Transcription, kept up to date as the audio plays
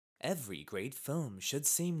Every great film should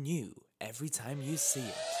seem new every time you see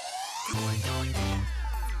it.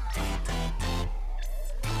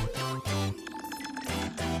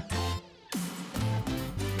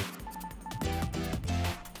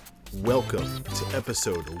 Welcome to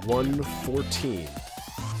episode 114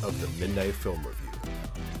 of the Midnight Film Review.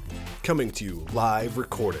 Coming to you live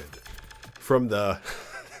recorded from the...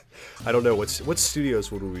 I don't know, what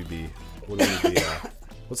studios would we be?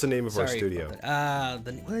 What's the name of our studio?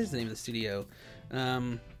 What is the name of the studio?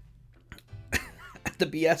 The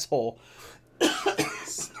BS hole.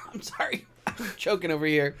 I'm sorry. I'm choking over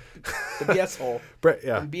here. The BS hole. Brett,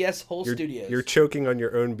 yeah. BS hole studios. You're choking on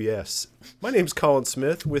your own BS. My name's Colin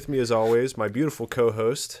Smith. With me, as always, my beautiful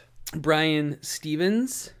co-host, Brian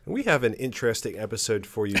Stevens. We have an interesting episode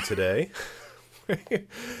for you today.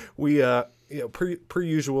 Per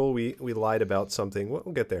usual, we lied about something.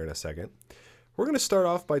 We'll get there in a second. We're going to start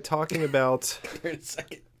off by talking about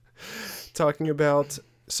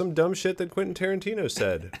some dumb shit that Quentin Tarantino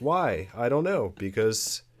said. Why? I don't know.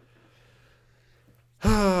 Because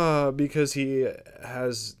he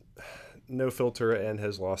has no filter and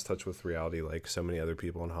has lost touch with reality like so many other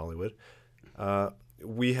people in Hollywood.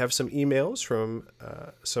 We have some emails from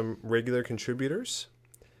some regular contributors,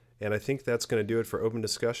 and I think that's going to do it for open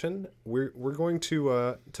discussion. We're going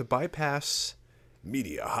to bypass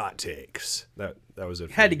media hot takes. That was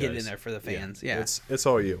it. Had to get it in there for the fans. Yeah. It's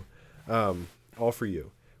all you. All for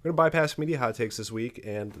you. We're going to bypass media hot takes this week,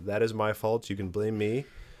 and that is my fault. You can blame me.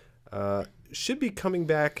 Should be coming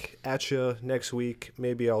back at you next week.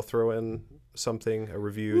 Maybe I'll throw in something, a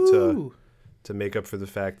review to make up for the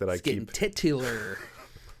fact that it's getting titular.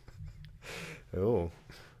 That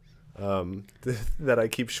I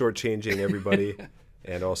keep shortchanging everybody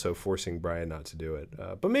and also forcing Brian not to do it.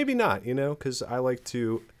 But maybe not, because I like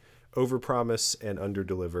to overpromise and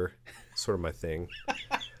underdeliver. Sort of my thing.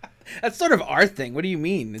 That's sort of our thing. What do you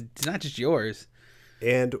mean? It's not just yours.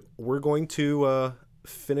 And we're going to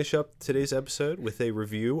finish up today's episode with a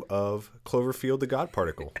review of Cloverfield, the God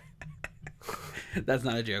Particle. That's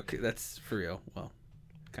not a joke. That's for real. Well,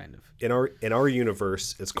 kind of. In our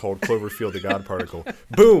universe, it's called Cloverfield, the God Particle.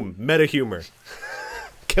 Boom! Meta humor.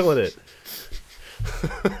 Killing it.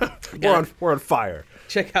 We're on fire.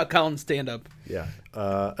 Check out Colin's stand-up. Yeah.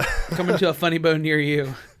 Coming to a funny bone near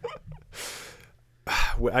you.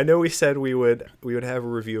 I know we said we would have a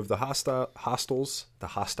review of the Hostiles.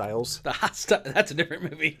 That's a different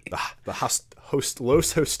movie. Los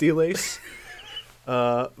Hostiles.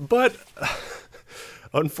 But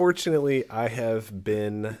unfortunately, I have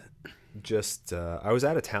been I was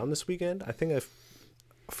out of town this weekend. I think I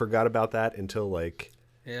forgot about that until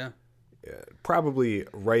probably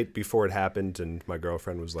right before it happened, and my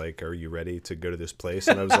girlfriend was like, "Are you ready to go to this place?"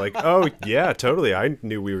 And I was like, "Oh yeah, totally. I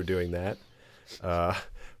knew we were doing that."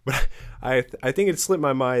 But I think it slipped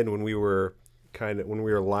my mind when we were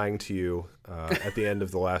lying to you at the end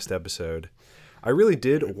of the last episode. I really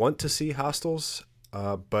did want to see Hostiles,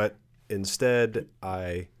 but instead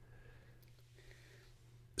I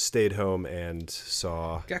stayed home and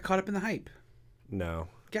saw. Got caught up in the hype. No.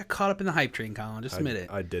 Got caught up in the hype train, Colin. Just admit it.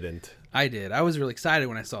 I didn't. I did. I was really excited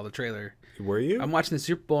when I saw the trailer. Were you? I'm watching the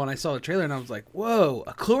Super Bowl and I saw the trailer and I was like, whoa,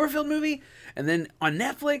 a Cloverfield movie? And then on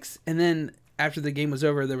Netflix, and then after the game was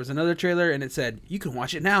over, there was another trailer and it said, you can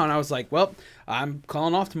watch it now. And I was like, well, I'm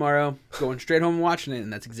calling off tomorrow, going straight home and watching it.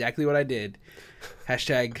 And that's exactly what I did.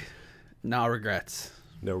 #, no regrets.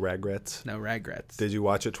 No regrets? No regrets. Did you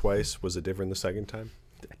watch it twice? Was it different the second time?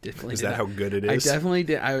 I definitely Is did. that how good it is? I definitely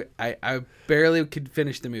did. I barely could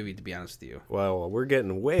finish the movie, to be honest with you. Well, we're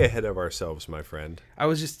getting way ahead of ourselves, my friend. I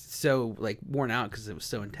was just so worn out because it was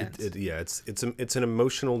so intense. It's an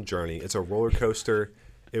emotional journey. It's a roller coaster.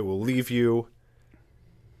 It will leave you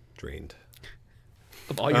drained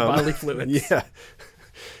of all your bodily fluids.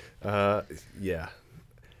 Yeah. Yeah.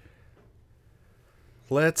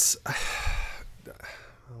 Let's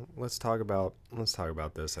talk about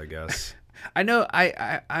this, I guess. I know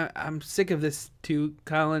I'm sick of this too,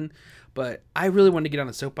 Colin, but I really wanted to get on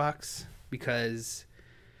a soapbox because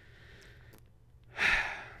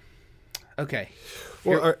okay.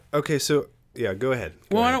 Well, okay, so yeah, go ahead.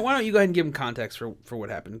 Why don't you go ahead and give them context for what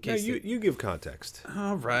happened? Yeah, you give context.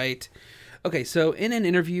 All right. Okay, so in an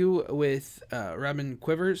interview with Robin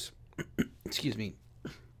Quivers, excuse me,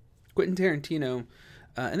 Quentin Tarantino,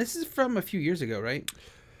 and this is from a few years ago, right?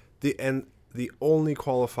 The only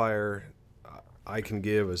qualifier I can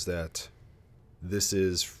give is that this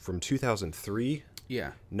is from 2003.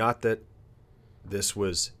 Yeah. Not that this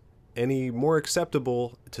was any more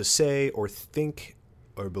acceptable to say or think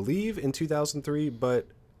or believe in 2003, but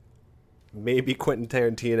maybe Quentin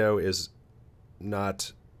Tarantino is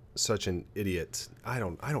not such an idiot. I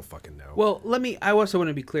don't fucking know. Well, I also want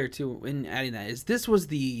to be clear too in adding that is this was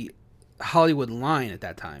the Hollywood line at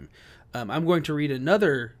that time. I'm going to read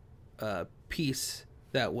another piece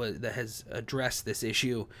that has addressed this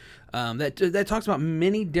issue that talks about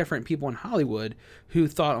many different people in Hollywood who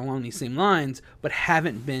thought along these same lines, but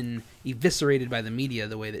haven't been eviscerated by the media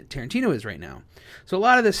the way that Tarantino is right now. So a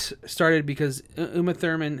lot of this started because Uma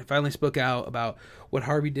Thurman finally spoke out about what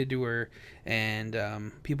Harvey did to her,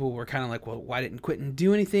 and people were kind of like, well, why didn't Quentin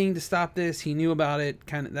do anything to stop this? He knew about it.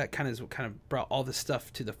 That kind of brought all this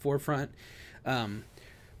stuff to the forefront.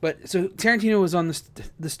 But so Tarantino was on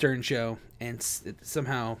the Stern Show, and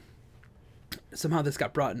somehow this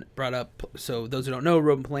got brought up. So those who don't know,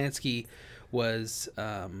 Roman Polanski was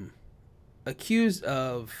accused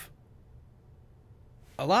of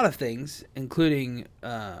a lot of things, including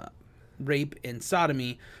rape and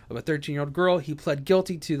sodomy of a 13-year-old girl. He pled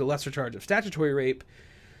guilty to the lesser charge of statutory rape,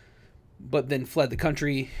 but then fled the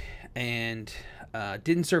country and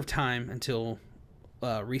didn't serve time until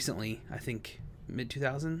recently, I think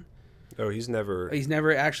mid-2000. Oh, he's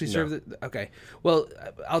never actually served it. Okay. Well,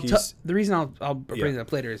 the reason I'll bring that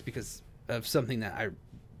up later is because of something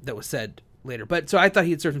that was said later. But so I thought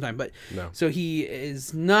he had served some time, but no. So he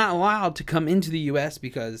is not allowed to come into the US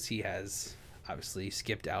because he has obviously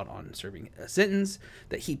skipped out on serving a sentence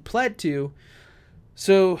that he pled to.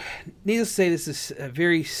 So needless to say, this is a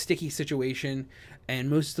very sticky situation, and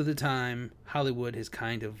most of the time Hollywood has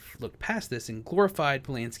kind of looked past this and glorified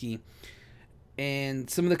Polanski. And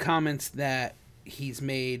some of the comments that he's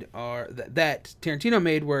made are that Tarantino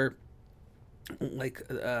made were like,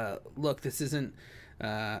 look, this isn't,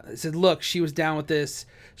 said, look, she was down with this.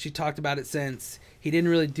 She talked about it since. He didn't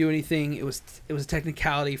really do anything. It was a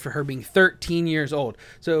technicality for her being 13 years old.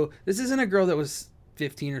 So this isn't a girl that was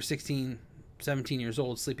 15 or 16, 17 years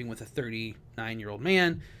old sleeping with a 39-year-old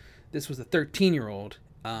man. This was a 13-year-old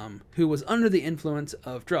who was under the influence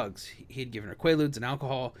of drugs. He had given her Quaaludes and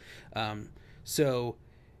alcohol. So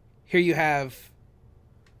here you have,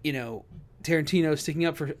 Tarantino sticking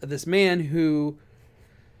up for this man who,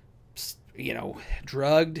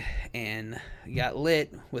 drugged and got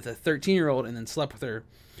lit with a 13-year-old and then slept with her.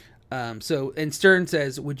 And Stern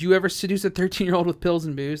says, would you ever seduce a 13-year-old with pills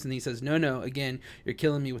and booze? And he says, no, again, you're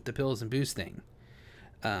killing me with the pills and booze thing.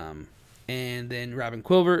 And then Robin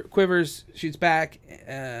Quivers shoots back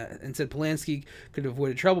and said Polanski could have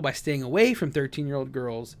avoided trouble by staying away from 13-year-old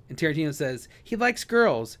girls. And Tarantino says he likes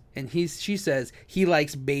girls, and she says he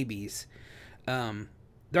likes babies.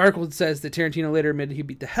 The article says that Tarantino later admitted he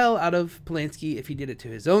beat the hell out of Polanski if he did it to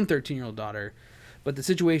his own 13-year-old daughter, but the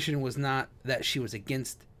situation was not that she was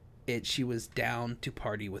against it. She was down to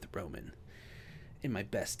party with Roman. In my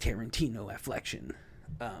best Tarantino afflection.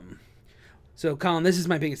 So, Colin, this is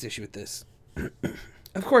my biggest issue with this.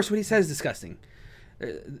 Of course, what he says is disgusting.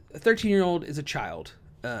 A 13-year-old is a child,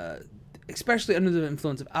 especially under the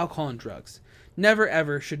influence of alcohol and drugs. Never,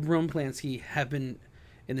 ever should Roman Polanski have been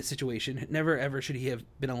in this situation. Never, ever should he have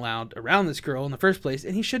been allowed around this girl in the first place,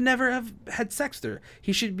 and he should never have had sex with her.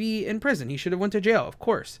 He should be in prison. He should have went to jail, of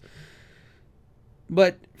course.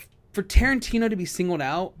 But for Tarantino to be singled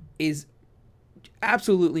out is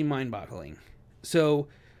absolutely mind-boggling. So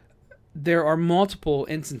there are multiple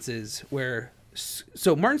instances where,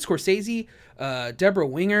 so Martin Scorsese, Deborah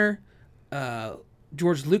Winger,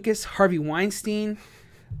 George Lucas, Harvey Weinstein,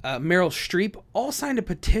 Meryl Streep all signed a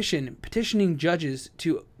petition petitioning judges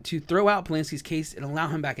to throw out Polanski's case and allow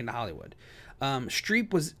him back into Hollywood.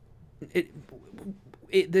 Streep was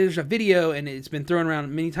there's a video, and it's been thrown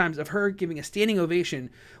around many times, of her giving a standing ovation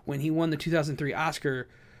when he won the 2003 Oscar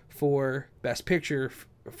for Best Picture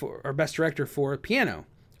or Best Director for Piano,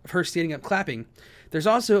 of her standing up clapping. There's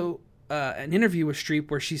also an interview with Streep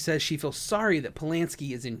where she says she feels sorry that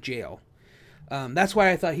Polanski is in jail. That's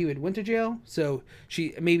why I thought he went to jail. So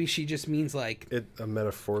she just means like a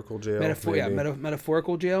metaphorical jail.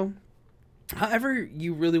 Metaphorical jail. However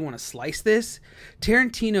you really want to slice this,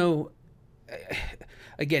 Tarantino,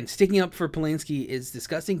 again, sticking up for Polanski is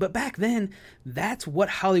disgusting. But back then, that's what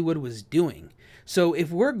Hollywood was doing. So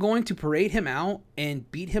if we're going to parade him out and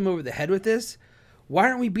beat him over the head with this, why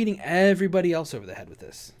aren't we beating everybody else over the head with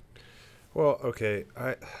this? Well, okay.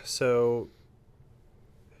 I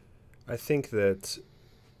think that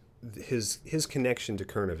his connection to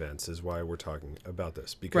current events is why we're talking about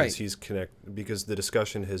this, because right. Because the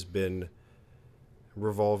discussion has been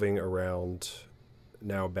revolving around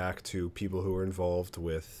now back to people who were involved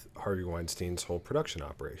with Harvey Weinstein's whole production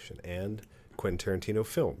operation and Quentin Tarantino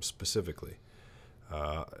films specifically.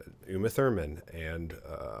 Uma Thurman and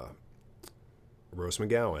Rose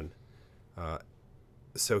McGowan.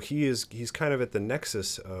 so he's kind of at the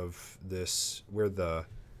nexus of this, where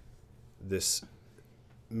this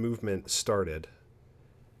movement started.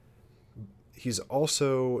 He's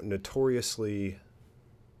also notoriously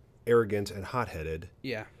arrogant and hot-headed.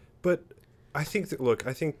 Yeah. But I think that, look,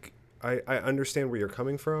 I understand where you're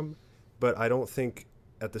coming from, but I don't think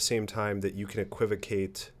at the same time that you can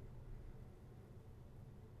equivocate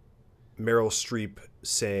Meryl Streep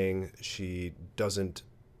saying she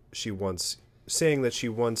wants she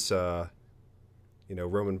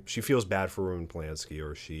feels bad for Roman Polanski,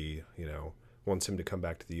 or she, wants him to come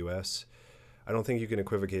back to the US. I don't think you can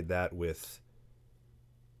equivocate that with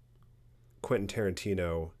Quentin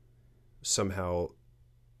Tarantino somehow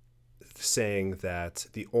saying that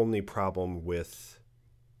the only problem with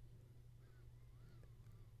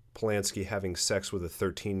Polanski having sex with a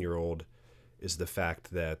 13-year-old is the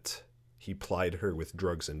fact that he plied her with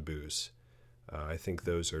drugs and booze. I think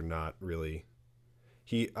those are not really...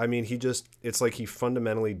 it's like he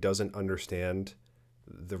fundamentally doesn't understand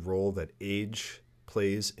the role that age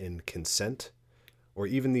plays in consent, or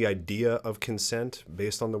even the idea of consent,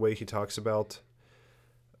 based on the way he talks about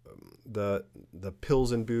the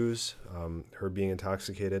pills and booze, her being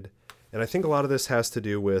intoxicated. And I think a lot of this has to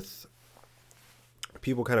do with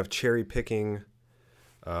people kind of cherry picking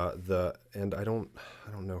and I don't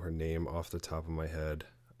know her name off the top of my head.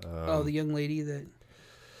 The young lady that...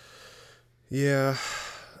 Yeah,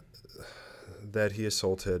 that he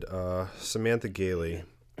assaulted, Samantha Gailey.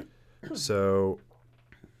 So,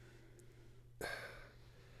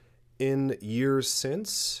 in years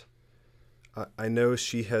since, I know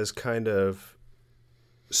she has kind of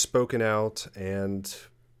spoken out and,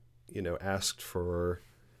 asked for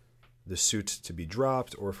the suit to be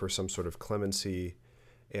dropped or for some sort of clemency,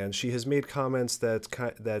 and she has made comments that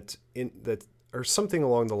are something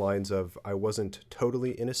along the lines of, "I wasn't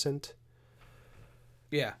totally innocent."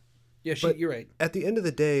 Yeah. Yeah, you're right. At the end of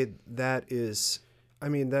the day, that's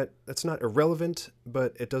not irrelevant,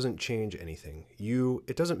 but it doesn't change anything.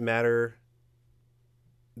 It doesn't matter.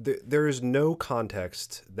 There is no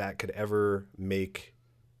context that could ever make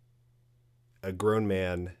a grown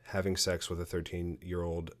man having sex with a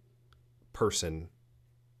 13-year-old person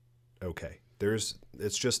okay.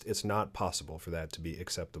 It's not possible for that to be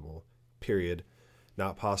acceptable, period.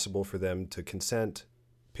 Not possible for them to consent,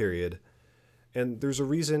 period. And there's a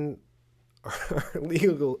reason our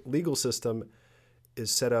legal system is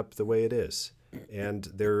set up the way it is. And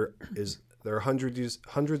there are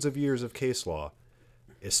hundreds of years of case law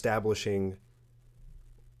establishing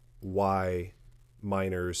why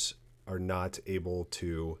minors are not able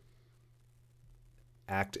to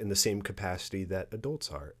act in the same capacity that adults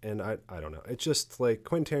are. And I don't know. It's just like,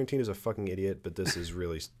 Quentin Tarantino is a fucking idiot, but this is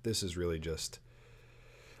really just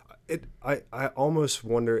it. I almost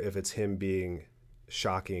wonder if it's him being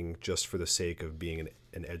shocking just for the sake of being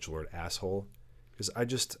an edgelord asshole.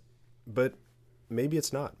 But maybe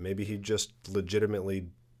it's not. Maybe he just legitimately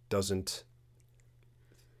doesn't.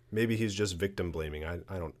 Maybe he's just victim blaming. I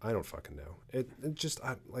don't fucking know.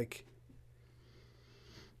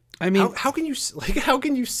 How can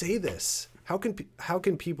you say this? How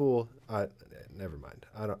can people? Never mind.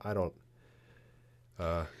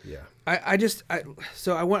 Yeah.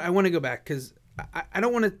 I want to go back, because I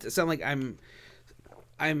don't want it to sound like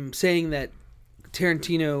I'm saying that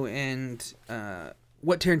Tarantino and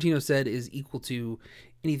what Tarantino said is equal to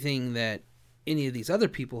anything that any of these other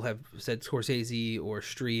people have said, Scorsese or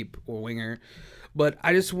Streep or Winger. But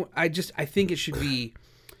I think it should be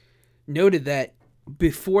noted that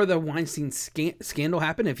before the Weinstein scandal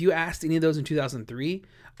happened, if you asked any of those in 2003,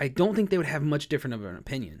 I don't think they would have much different of an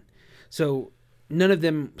opinion. So none of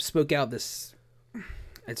them spoke out this.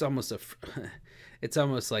 It's almost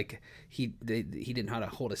like he didn't know how to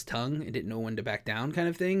hold his tongue and didn't know when to back down, kind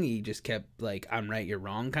of thing. He just kept like, "I'm right, you're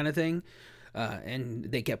wrong," kind of thing. And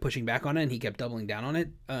they kept pushing back on it, and he kept doubling down on it.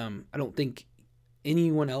 I don't think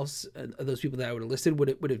anyone else of those people that I would have listed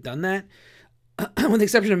would have done that, with the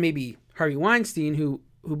exception of maybe Harvey Weinstein, who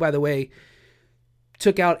by the way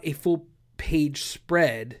took out a full page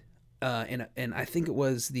spread, and I think it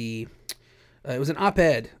was an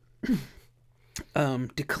op-ed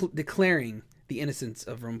declaring the innocence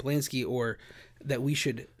of Roman Polanski, or that we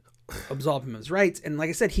should absolve him of his rights. And like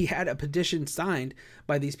I said, he had a petition signed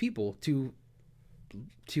by these people to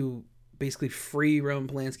basically free Roman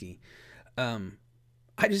Polanski. I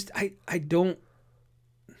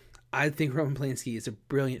think Roman Polanski is a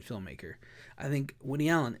brilliant filmmaker. I think Woody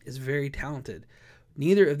Allen is very talented.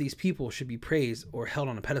 Neither of these people should be praised or held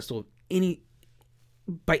on a pedestal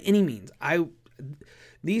by any means.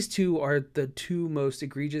 These two are the two most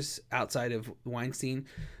egregious outside of Weinstein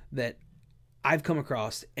that I've come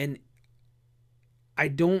across, and I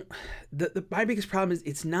don't. My biggest problem is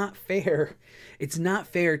it's not fair. It's not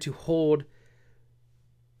fair to hold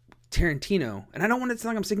Tarantino, and I don't want to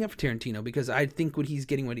sound like I'm sticking up for Tarantino because I think what he's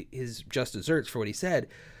getting his just desserts for what he said.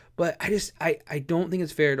 But I don't think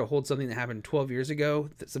it's fair to hold something that happened 12 years ago,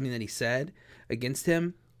 something that he said against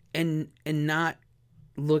him, and not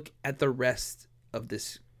look at the rest of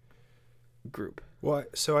this group. Well,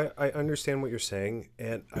 so I understand what you're saying,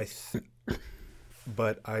 and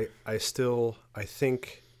but I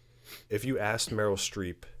think if you asked Meryl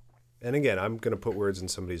Streep, and again, I'm going to put words in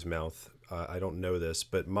somebody's mouth. I don't know this,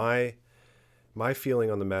 but my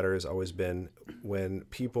feeling on the matter has always been when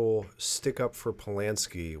people stick up for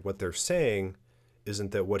Polanski, what they're saying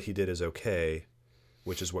isn't that what he did is okay,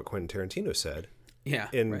 which is what Quentin Tarantino said. Yeah,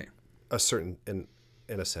 in right. a certain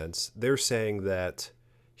in a sense, they're saying that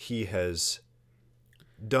he has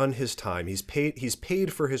done his time. He's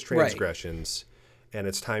paid for his transgressions, right, and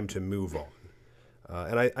it's time to move on.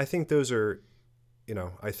 And I think those are,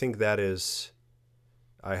 I think that is.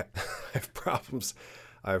 I have problems.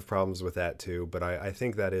 I have problems with that too, but I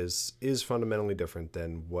think that is fundamentally different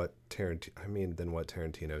than what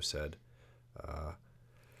Tarantino said.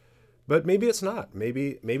 But maybe it's not.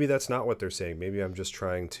 Maybe that's not what they're saying. Maybe I'm just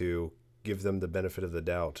trying to give them the benefit of the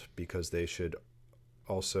doubt because they should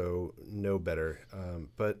also know better.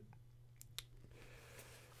 But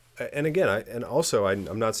and again,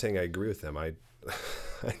 I'm not saying I agree with them. I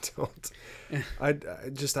don't. I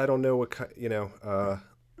don't know what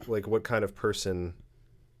like what kind of person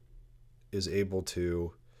is able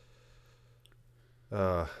to.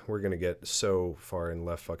 We're gonna get so far in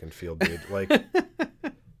left fucking field, dude. Like,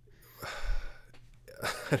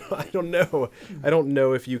 I don't know. I don't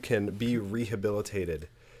know if you can be rehabilitated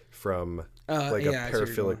from a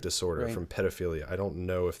paraphilic disorder, right, from pedophilia. I don't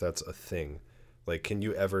know if that's a thing. Like, can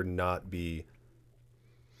you ever not be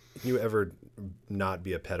a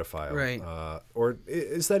pedophile? Right. Or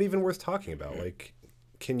is that even worth talking about? Like,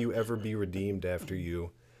 can you ever be redeemed after you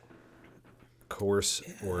coerce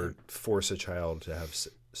or force a child to have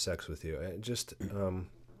sex with you?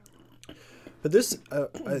 But this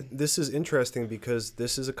is interesting because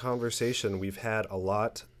this is a conversation we've had a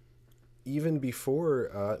lot, even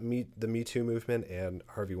before the Me Too movement and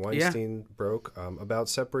Harvey Weinstein broke, about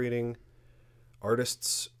separating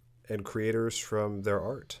artists and creators from their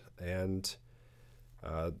art, and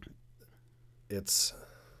it's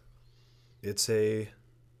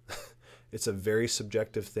a very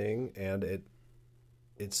subjective thing, and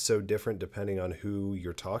it's so different depending on who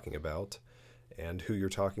you're talking about and who you're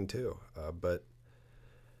talking to. But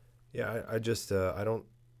yeah, I don't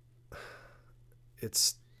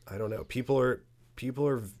know. People are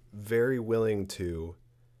very willing to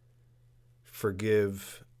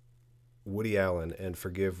forgive Woody Allen and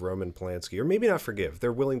forgive Roman Polanski, or maybe not forgive.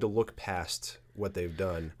 They're willing to look past what they've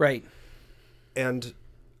done. Right. And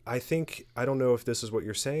I think, I don't know if this is what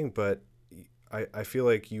you're saying, but I feel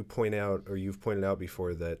like you've pointed out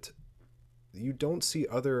before that you don't see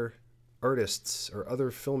other artists or other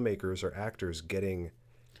filmmakers or actors getting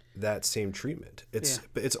that same treatment. It's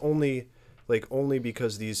only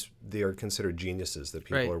because they are considered geniuses that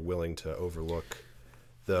people are willing to overlook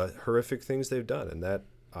the horrific things they've done. And that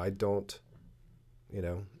I don't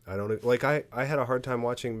like. I had a hard time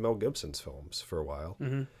watching Mel Gibson's films for a while,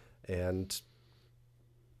 and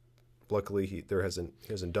luckily he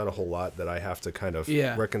hasn't done a whole lot that I have to kind of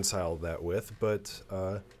reconcile that with. But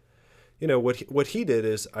what he did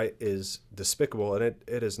is despicable, and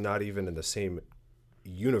it is not even in the same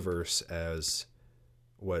universe as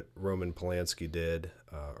what Roman Polanski did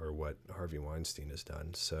or what Harvey Weinstein has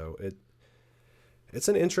done. So it's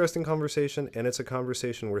an interesting conversation, and it's a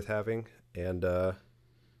conversation worth having. And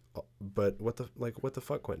but what the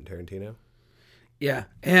fuck, Quentin Tarantino? Yeah.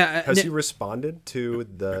 Has he responded to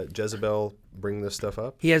the Jezebel bringing this stuff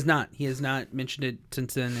up? He has not. He has not mentioned it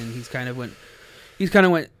since then, and he's kind of went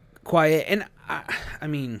quiet. And I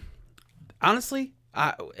mean, honestly,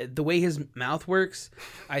 the way his mouth works,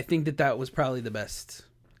 I think that was probably the best.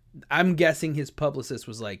 I'm guessing his publicist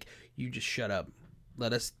was like, "You just shut up.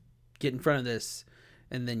 Let us get in front of this,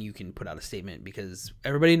 and then you can put out a statement," because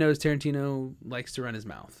everybody knows Tarantino likes to run his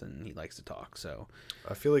mouth and he likes to talk. So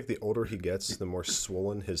I feel like the older he gets, the more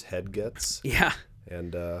swollen his head gets. Yeah.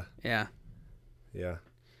 And yeah. Yeah.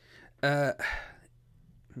 I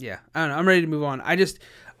don't know. I'm ready to move on.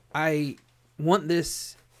 I want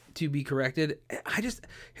this to be corrected. Here's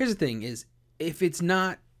the thing: is if it's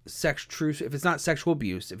not if it's not sexual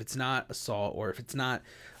abuse, if it's not assault, or if it's not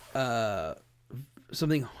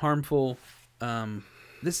something harmful,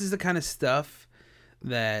 this is the kind of stuff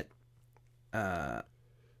that I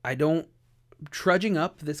don't trudging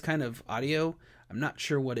up this kind of audio, I'm not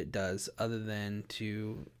sure what it does other than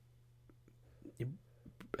to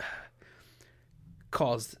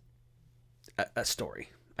cause a story.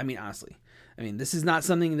 I mean, honestly. I mean, this is not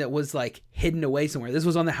something that was like hidden away somewhere. This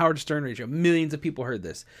was on the Howard Stern radio. Millions of people heard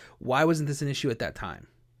this. Why wasn't this an issue at that time?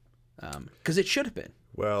 Because it should have been.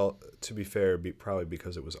 Well, to be fair, probably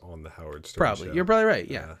because it was on the Howard Stern Probably. show. You're probably right.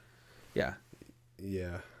 Yeah. Yeah.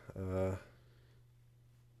 Yeah.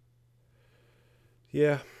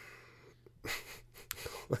 Yeah.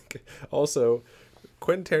 Like, also,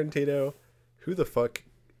 Quentin Tarantino, who the fuck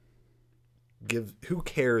who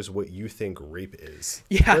cares what you think rape is?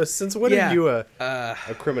 Yeah. Since when are you a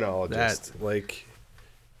criminologist? Like,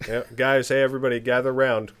 yeah, guys, hey everybody, gather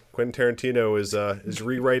around. Quentin Tarantino is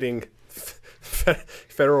rewriting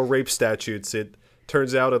federal rape statutes. It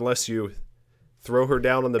turns out unless you throw her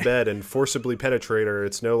down on the bed and forcibly penetrate her,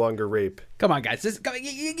 it's no longer rape. Come on, guys. This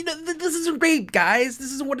isn't rape, guys.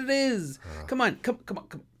 This isn't what it is. Come on.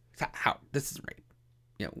 How? This isn't rape.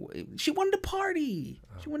 You know, she wanted to party.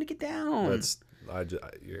 She wanted to get down. I didn't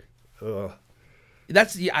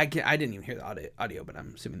even hear the audio, but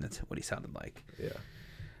I'm assuming that's what he sounded like. Yeah.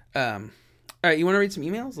 All right, you want to read some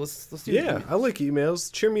emails? Let's do Yeah, emails. I like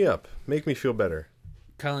emails. Cheer me up. Make me feel better.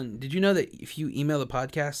 Colin, did you know that if you email the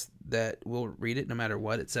podcast, that we'll read it no matter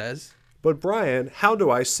what it says? But Brian, how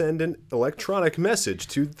do I send an electronic message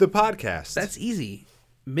to the podcast? That's easy.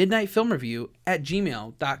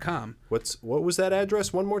 midnightfilmreview@gmail.com. What was that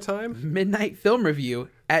address one more time?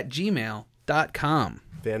 midnightfilmreview@gmail.com.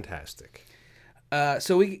 Fantastic.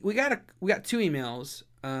 So we got two emails.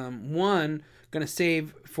 One gonna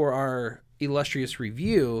save for our illustrious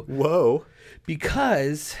review. Whoa.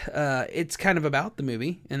 Because it's kind of about the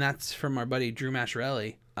movie, and that's from our buddy Drew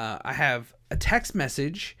Mascherelli. I have a text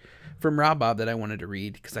message from Rob Bob that I wanted to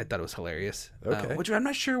read because I thought it was hilarious. Okay. Which I'm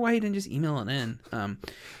not sure why he didn't just email it in.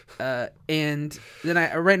 And then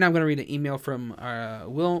right now I'm going to read an email from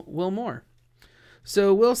Will Moore.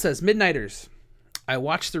 So Will says, Midnighters, I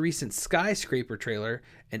watched the recent Skyscraper trailer,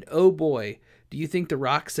 and oh boy, do you think The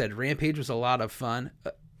Rock said Rampage was a lot of fun?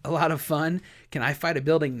 Can I fight a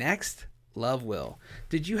building next? Love, Will.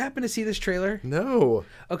 Did you happen to see this trailer? No.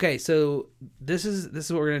 Okay, so this is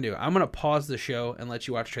what we're gonna do. I'm gonna pause the show and let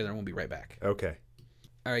you watch the trailer, and we'll be right back. Okay.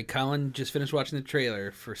 All right, Colin just finished watching the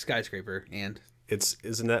trailer for Skyscraper, and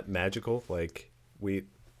Isn't that magical? Like we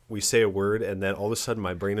say a word, and then all of a sudden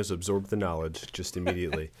my brain has absorbed the knowledge just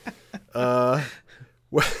immediately.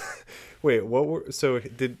 Wait,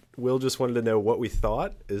 did Will just wanted to know what we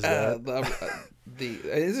thought? Is that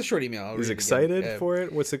it's a short email. He's excited for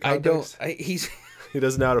it? What's the context? He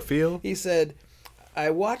doesn't know how to feel? He said, I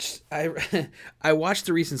watched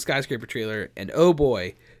the recent Skyscraper trailer, and oh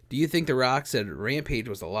boy, do you think The Rock said Rampage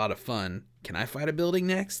was a lot of fun? Can I fight a building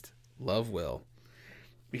next? Love, Will.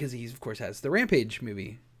 Because he, of course, has the Rampage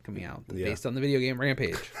movie coming out based on the video game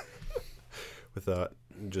Rampage. With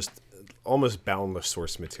just almost boundless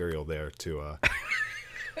source material there to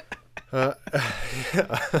yeah,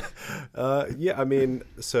 I mean,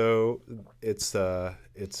 so it's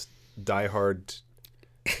Die Hard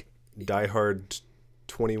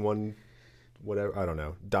 21 whatever, I don't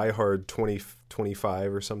know, Die Hard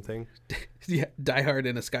 2025 or something. Yeah, Die Hard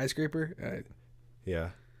in a skyscraper. Yeah.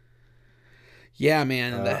 Yeah,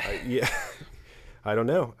 man. Yeah. I don't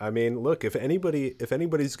know. I mean, look, if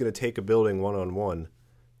anybody's going to take a building one-on-one,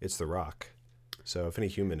 it's The Rock. So if any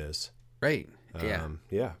human is. Right. Yeah.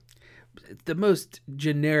 Yeah. The most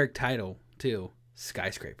generic title, too.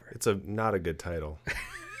 Skyscraper. It's not a good title.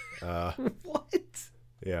 What?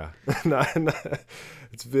 Yeah.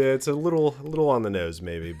 It's a little on the nose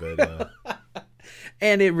maybe, but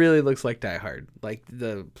and it really looks like Die Hard. Like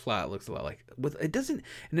the plot looks a lot like it doesn't,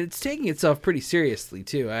 and it's taking itself pretty seriously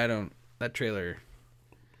too. That trailer,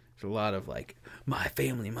 there's a lot of like my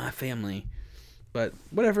family, but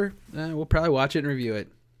whatever. We'll probably watch it and review it.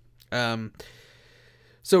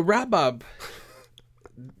 So Rob Bob,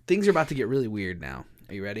 things are about to get really weird now.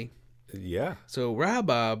 Are you ready? Yeah. So Rob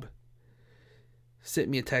Bob sent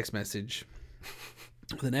me a text message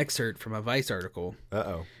with an excerpt from a Vice article.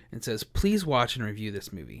 Uh-oh. And says, please watch and review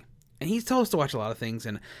this movie. And he's told us to watch a lot of things,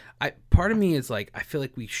 and part of me is like, I feel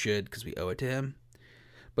like we should because we owe it to him.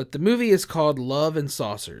 But the movie is called Love and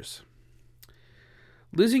Saucers.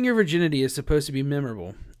 Losing your virginity is supposed to be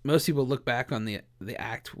memorable. Most people look back on the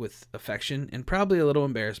act with affection and probably a little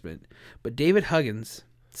embarrassment. But David Huggins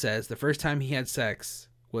says the first time he had sex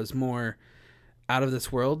was more out of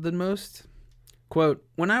this world than most. Quote,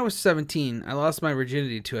 when I was 17, I lost my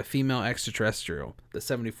virginity to a female extraterrestrial, the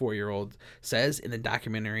 74-year-old says in the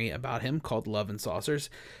documentary about him called Love and Saucers.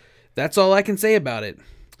 That's all I can say about it.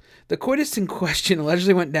 The coitus in question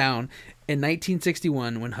allegedly went down in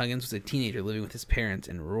 1961 when Huggins was a teenager living with his parents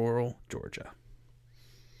in rural Georgia.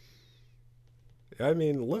 I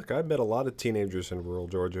mean, look, I bet a lot of teenagers in rural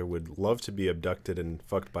Georgia would love to be abducted and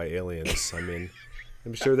fucked by aliens. I mean,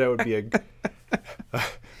 I'm sure that would be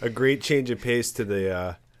a great change of pace to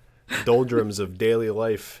the doldrums of daily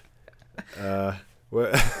life.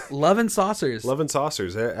 Love and Saucers. Love and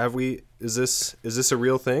Saucers. Have we? Is this a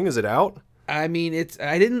real thing? Is it out? I mean,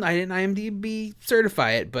 I didn't IMDb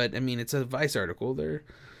certify it, but I mean, it's a Vice article. They're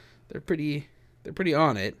pretty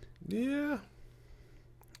on it. Yeah.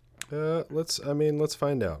 Let's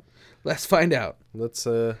find out. Let's find out.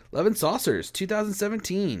 Love and Saucers,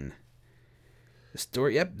 2017. The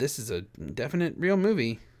story. Yep, this is a definite real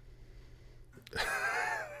movie.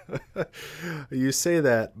 You say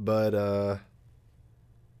that, but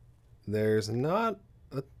there's not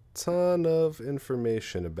a ton of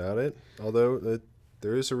information about it. Although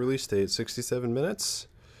there is a release date, 67 minutes,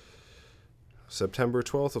 December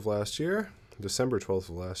 12th of last year.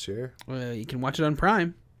 Well, you can watch it on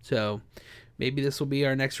Prime, so maybe this will be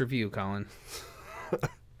our next review, Colin.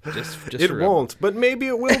 Just it won't, but maybe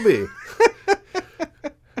it will be.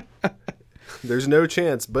 There's no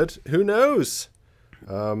chance, but who knows?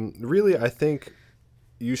 Really, I think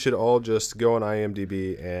you should all just go on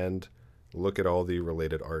IMDb and look at all the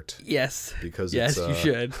related art. Yes. Because you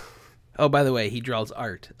should. Oh, by the way, he draws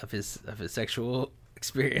art of his sexual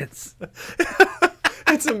experience.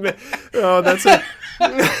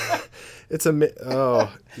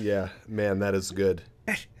 Oh yeah, man, that is good.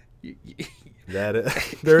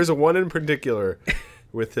 There's a one in particular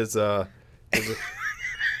with his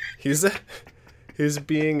he's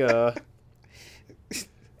being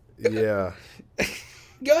yeah.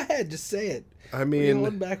 Go ahead, just say it. I mean, what are you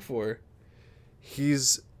holding back for?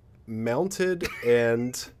 He's mounted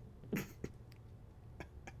and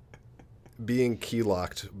being key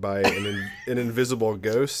locked by an invisible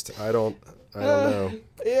ghost. I don't know.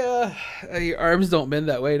 Yeah, your arms don't bend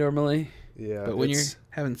that way normally. Yeah, but when you're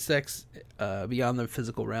having sex beyond the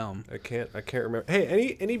physical realm, I can't remember.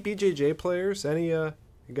 Hey, any BJJ players? You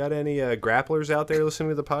got any grapplers out there listening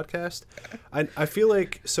to the podcast? I feel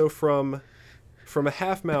like from a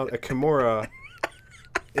half mount, a Kimura,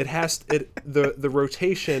 the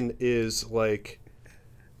rotation is like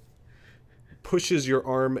pushes your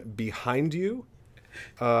arm behind you,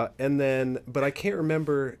 and then but I can't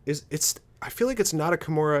remember. I feel like it's not a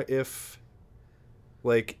Kimura if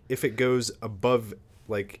it goes above.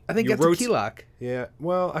 Like I think that's a key lock. Yeah,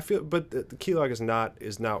 well, I feel, but the key lock is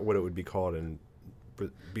not what it would be called in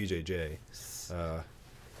BJJ.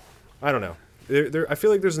 I don't know. I feel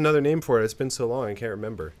like there's another name for it. It's been so long, I can't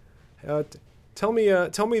remember. Tell me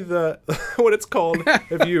the what it's called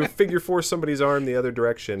if you figure four somebody's arm the other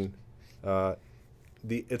direction.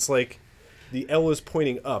 It's like the L is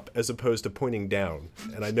pointing up as opposed to pointing down,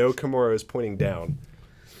 and I know Kimura is pointing down.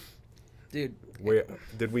 Dude, where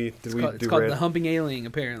did we do? It's called the humping alien,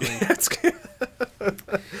 apparently.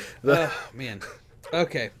 Oh man.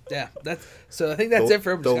 Okay, yeah. I think that's it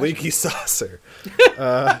for the leaky saucer.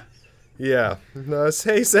 Yeah.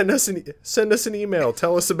 Hey, send us an email.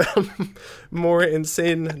 Tell us about more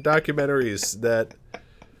insane documentaries that.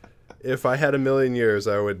 If I had a million years,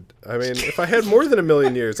 I would. I mean, if I had more than a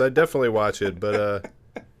million years, I'd definitely watch it. But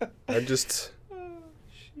it's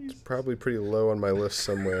probably pretty low on my list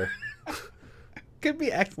somewhere. Could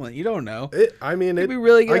be excellent. You don't know. It'd be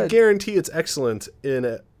really good. I guarantee it's excellent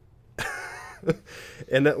in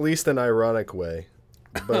at least an ironic way,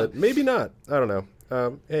 but maybe not. I don't know.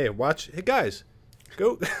 Hey guys,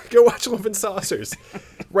 go watch Love and Saucers.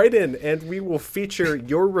 Write in, and we will feature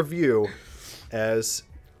your review as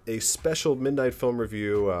a special Midnight Film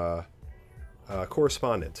Review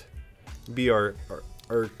correspondent. Be our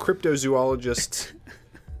cryptozoologist,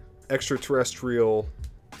 extraterrestrial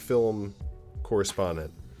film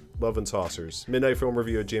correspondent. Love and Saucers.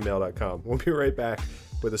 MidnightFilmReview@gmail.com. We'll be right back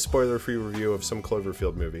with a spoiler-free review of some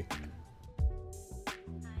Cloverfield movie.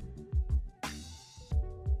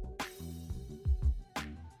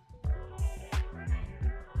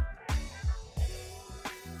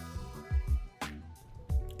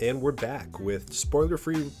 And we're back with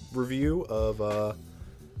spoiler-free review of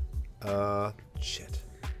shit.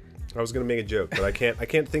 I was gonna make a joke, but I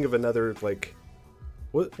can't think of another like.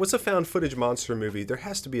 What's a found footage monster movie? There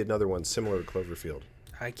has to be another one similar to Cloverfield.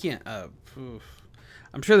 I can't.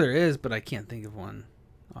 I'm sure there is, but I can't think of one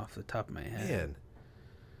off the top of my head. Man.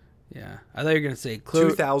 Yeah, I thought you were gonna say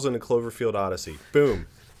 2000 and Cloverfield Odyssey. Boom.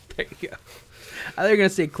 There you go. I thought you were gonna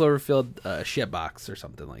say Cloverfield shitbox or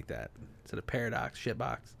something like that. Is it a paradox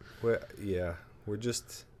shitbox? Well, yeah, we're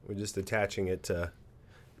just attaching it to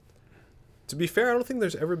To be fair, I don't think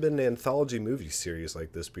there's ever been an anthology movie series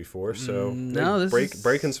like this before, so No, they're this is-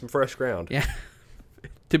 breaking some fresh ground. Yeah.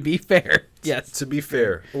 To be fair, yes. To be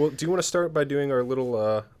fair, well, do you want to start by doing our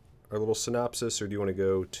little synopsis, or do you want to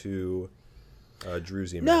go to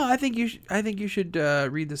Drew's email? No, I think you. I think you should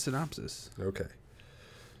read the synopsis. Okay.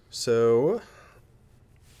 So,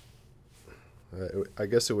 I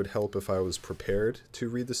guess it would help if I was prepared to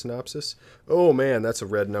read the synopsis. Oh man, that's a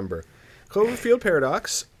red number. Cloverfield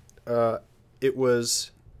Paradox. It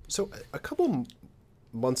was so a couple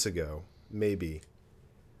months ago, maybe.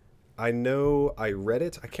 I know I read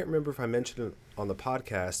it. I can't remember if I mentioned it on the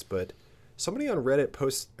podcast, but somebody on Reddit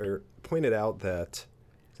pointed out that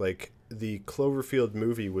like the Cloverfield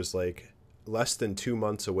movie was like less than 2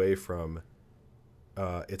 months away from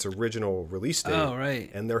its original release date. Oh, right.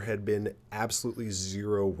 And there had been absolutely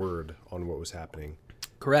zero word on what was happening.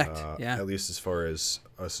 Correct. Yeah. At least as far as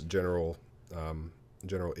us general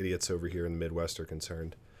idiots over here in the Midwest are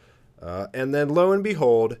concerned. And then lo and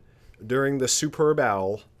behold, during the Superb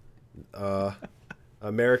Owl,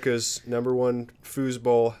 America's #1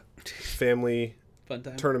 foosball family Fun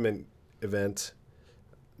time. tournament event,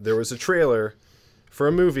 there was a trailer for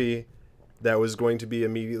a movie that was going to be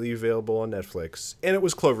immediately available on Netflix, and it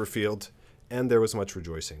was Cloverfield, and there was much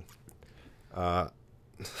rejoicing. There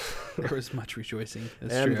was much rejoicing.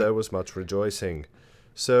 That's And true. there was much rejoicing.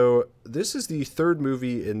 So this is the third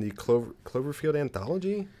movie in the Cloverfield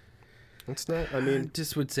anthology. It's not, I I mean,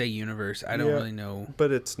 just would say universe. I don't yeah, really know.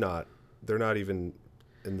 but it's not. They're not even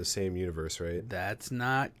in the same universe, right? That's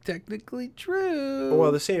not technically true.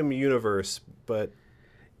 Well, the same universe, but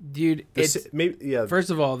dude, it's maybe yeah.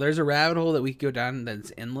 first of all, there's a rabbit hole that we could go down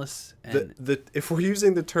that's endless. And The if we're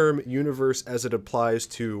using the term universe as it applies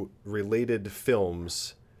to related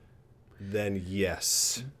films, then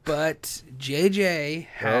yes. but JJ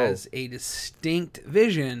has a distinct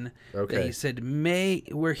vision that Okay. he said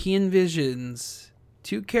where he envisions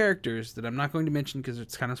two characters that I'm not going to mention because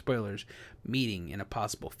it's kind of spoilers meeting in a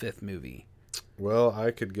possible fifth movie. Well,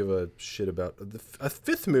 I could give a shit about a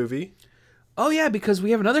fifth movie. Oh yeah, because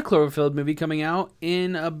we have another Cloverfield movie coming out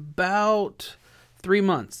in about 3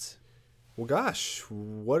 months. Well, gosh,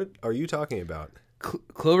 what are you talking about?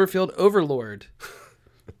 Cloverfield Overlord.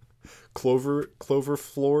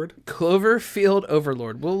 Cloverfloored? Cloverfield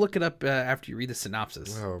Overlord. We'll look it up after you read the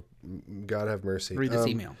synopsis. Oh, God have mercy. Read this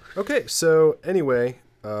email. Okay, so anyway,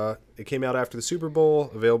 it came out after the Super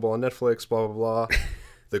Bowl, available on Netflix, blah, blah, blah.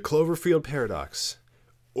 The Cloverfield Paradox.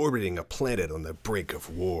 Orbiting a planet on the brink of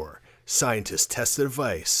war, scientists test a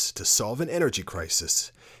device to solve an energy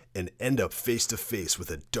crisis and end up face to face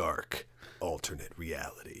with a dark, alternate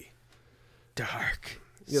reality. Dark.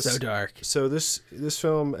 Yes. So dark. So this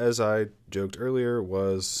film, as I joked earlier,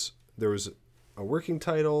 there was a working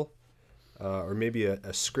title, or maybe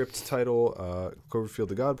a script title, Cloverfield: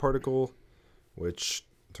 The God Particle, which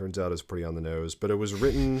turns out is pretty on the nose. But it was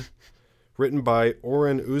written by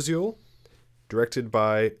Oren Uziel, directed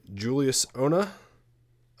by Julius Ona,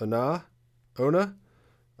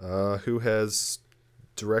 who has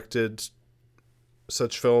directed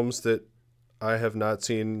such films that I have not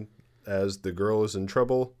seen as The Girl Is in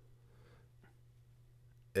Trouble,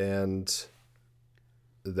 and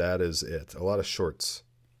that is it. A lot of shorts.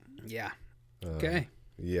 Yeah. Okay.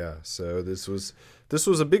 Yeah, so this was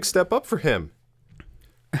a big step up for him.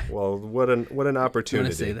 Well, what an You want opportunity.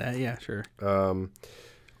 to say that? Yeah, sure.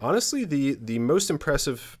 Honestly, the most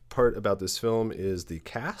impressive part about this film is the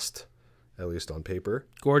cast, at least on paper.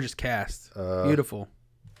 Gorgeous cast. Beautiful.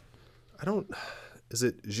 Is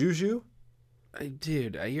it Juju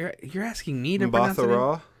Dude, you're asking me to pronounce it?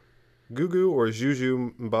 Mbathara, Gugu, or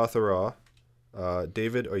Juju Mbathara,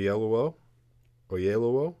 David Oyelowo,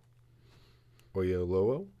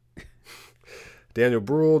 Daniel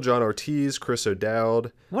Bruhl, John Ortiz, Chris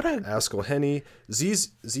O'Dowd, Askell Henny,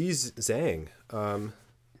 Ziz Zhang.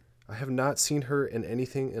 I have not seen her in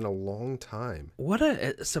anything in a long time. What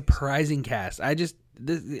a surprising cast.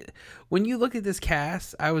 When you look at this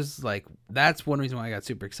cast, I was like, that's one reason why I got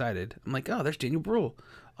super excited. I'm like, oh, there's Daniel Bruhl.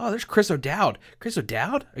 Oh, there's Chris O'Dowd. Chris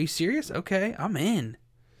O'Dowd? Are you serious? Okay, I'm in.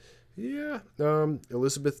 Yeah.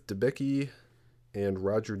 Elizabeth Debicki and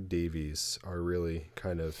Roger Davies are really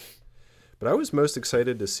kind of... But I was most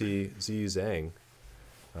excited to see Zi Zhang.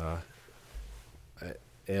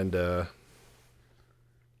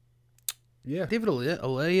 Yeah. David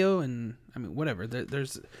Oleo and I mean whatever.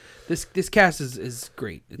 There's this cast is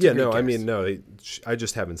great. It's Yeah, a great no, I cast. mean no. I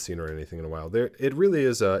just haven't seen her or anything in a while. It really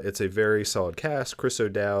is it's a very solid cast. Chris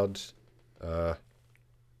O'Dowd,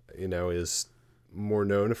 is more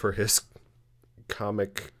known for his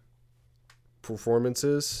comic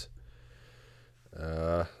performances.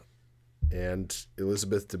 And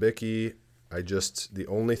Elizabeth Debicki, the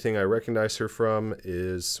only thing I recognize her from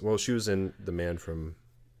is, well, she was in The Man from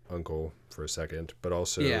U.N.C.L.E. for a second, but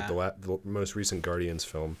also the most recent Guardians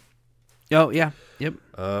film. Oh, yeah. Yep.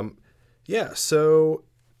 Yeah, so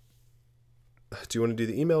do you want to do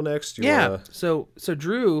the email next? So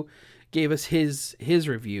Drew gave us his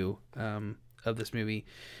review of this movie.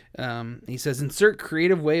 He says, insert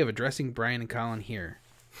creative way of addressing Brian and Colin here.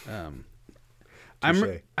 I'm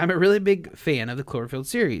a really big fan of the Cloverfield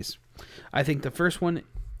series. I think the first one...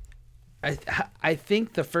 I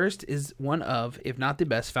think the first is one of, if not the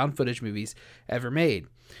best, found footage movies ever made.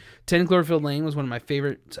 10 Cloverfield Lane was one of my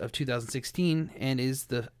favorites of 2016 and is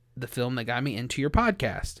the film that got me into your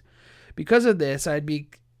podcast. Because of this, I'd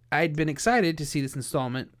been excited to see this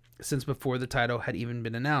installment since before the title had even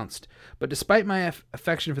been announced. But despite my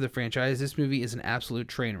affection for the franchise, this movie is an absolute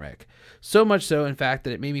train wreck. So much so, in fact,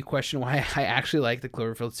 that it made me question why I actually like the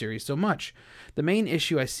Cloverfield series so much. The main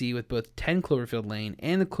issue I see with both 10 Cloverfield Lane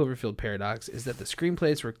and the Cloverfield Paradox is that the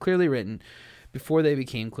screenplays were clearly written before they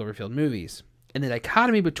became Cloverfield movies. And the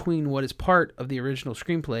dichotomy between what is part of the original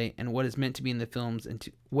screenplay and what is meant to be in the films and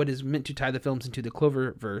what is meant to tie the films into the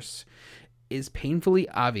Cloververse is painfully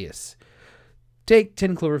obvious. Take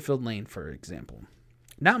 10 Cloverfield Lane, for example.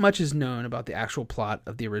 Not much is known about the actual plot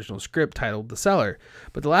of the original script titled The Cellar,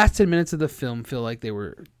 but the last 10 minutes of the film feel like they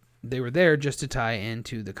were there just to tie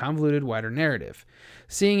into the convoluted wider narrative.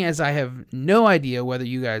 Seeing as I have no idea whether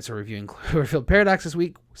you guys are reviewing Cloverfield Paradox this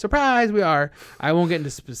week, surprise, we are. I won't get into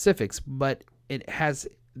specifics, but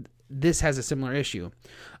this has a similar issue.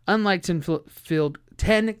 Unlike 10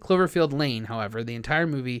 Cloverfield Lane, however, the entire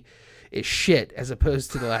movie is shit as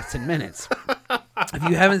opposed to the last 10 minutes. If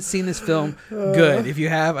you haven't seen this film, good. If you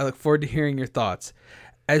have, I look forward to hearing your thoughts.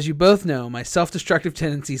 As you both know, my self-destructive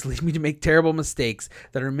tendencies lead me to make terrible mistakes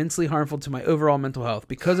that are immensely harmful to my overall mental health.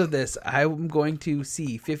 Because of this, I'm going to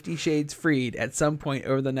see 50 Shades Freed at some point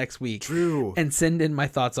over the next week. Drew. And send in my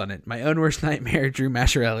thoughts on it. My own worst nightmare, Drew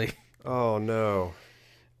Mascherelli. Oh, no.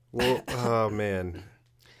 Well, oh, man.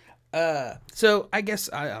 So I guess,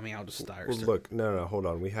 I'll just start. Well, look, no, hold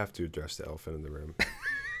on. We have to address the elephant in the room.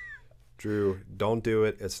 Drew, don't do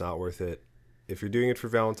it. It's not worth it. If you're doing it for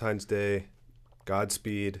Valentine's Day,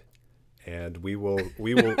 Godspeed, and we will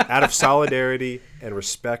out of solidarity and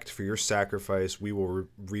respect for your sacrifice, we will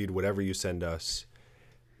read whatever you send us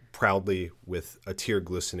proudly with a tear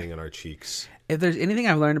glistening in our cheeks. If there's anything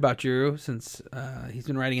I've learned about Drew since he's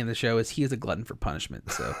been writing in the show, is he is a glutton for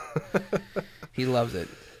punishment. So he loves it.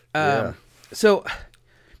 So,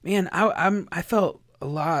 man, I felt a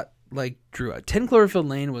lot like Drew. 10 Cloverfield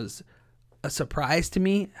Lane was a surprise to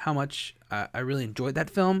me how much I really enjoyed that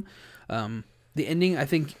film. The ending, I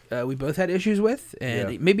think we both had issues with,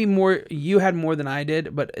 and maybe more you had more than I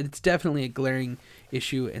did, but it's definitely a glaring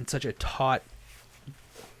issue in such a taut,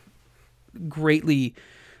 greatly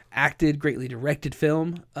acted, greatly directed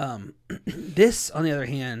film. This, on the other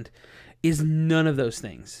hand, is none of those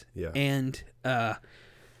things. Yeah. And the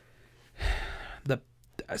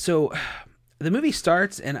movie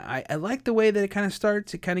starts, and I like the way that it kind of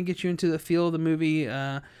starts. It kind of gets you into the feel of the movie.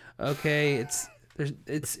 Okay, it's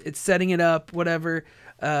setting it up, whatever.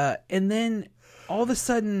 And then all of a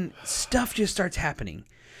sudden, stuff just starts happening.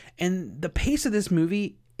 And the pace of this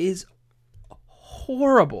movie is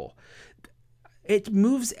horrible. It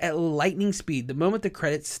moves at lightning speed. The moment the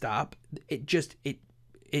credits stop,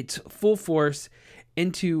 it's full force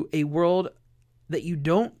into a world that you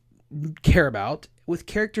don't care about, with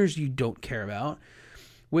characters you don't care about,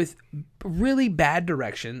 with really bad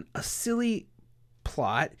direction, a silly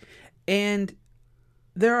plot, and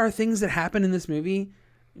there are things that happen in this movie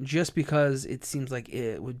just because it seems like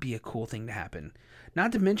it would be a cool thing to happen.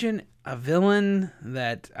 Not to mention a villain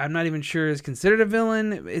that I'm not even sure is considered a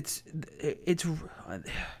villain.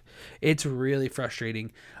 It's really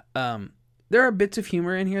frustrating. There are bits of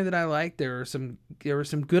humor in here that I like. There were some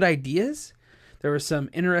good ideas. There were some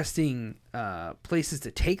interesting places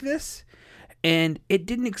to take this, and it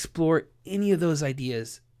didn't explore any of those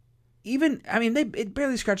ideas. It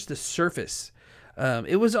barely scratched the surface.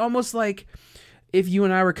 It was almost like if you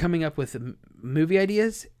and I were coming up with movie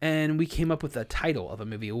ideas and we came up with a title of a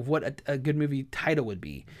movie, of what a good movie title would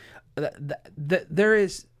be. There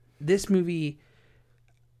is this movie.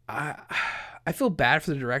 I feel bad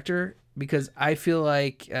for the director because I feel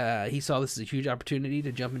like he saw this as a huge opportunity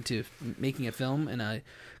to jump into making a film in a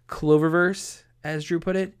Cloververse, as Drew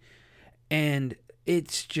put it, and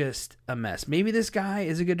it's just a mess. Maybe this guy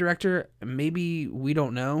is a good director. Maybe we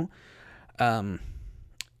don't know.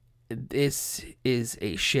 This is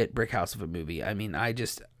a shit brick house of a movie. I mean,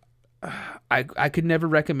 I could never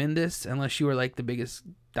recommend this unless you are like the biggest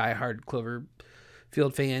diehard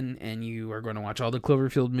Cloverfield fan and you are going to watch all the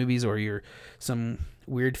Cloverfield movies, or you're some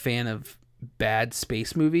weird fan of bad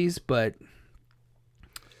space movies. But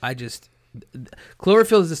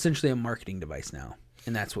Cloverfield is essentially a marketing device now,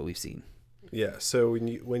 and that's what we've seen. Yeah. So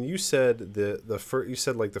when you said you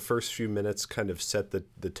said like the first few minutes kind of set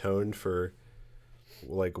the tone for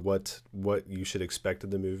like what you should expect of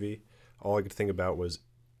the movie. All I could think about was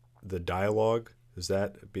the dialogue. Is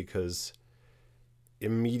that because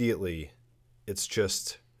immediately it's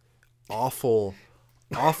just awful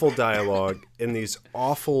dialogue in these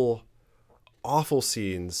awful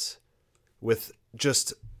scenes with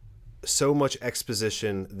just so much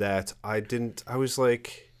exposition that I was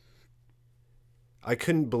like, I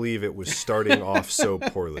couldn't believe it was starting off so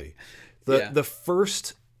poorly. The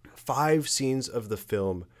first 5 scenes of the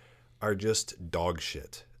film are just dog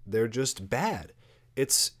shit. They're just bad.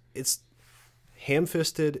 It's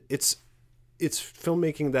ham-fisted. It's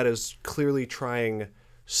filmmaking that is clearly trying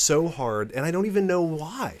so hard, and I don't even know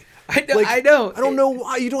why. I know. I don't know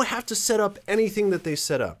why. You don't have to set up anything that they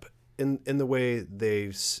set up in the way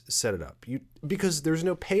they set it up. Because there's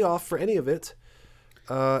no payoff for any of it.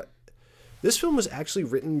 This film was actually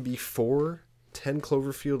written before 10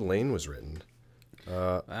 Cloverfield Lane was written.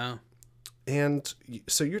 Wow. And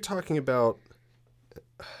so you're talking about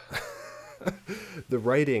the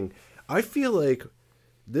writing. I feel like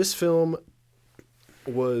this film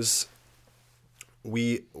was,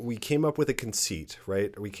 we came up with a conceit,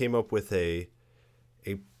 right? We came up with a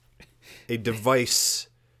device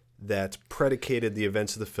that predicated the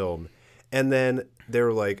events of the film, and then they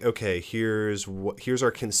were like, okay, here's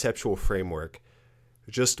our conceptual framework.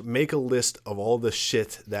 Just make a list of all the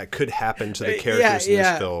shit that could happen to the characters in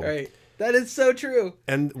this film. Right. That is so true.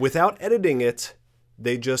 And without editing it,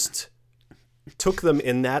 they just took them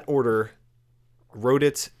in that order, wrote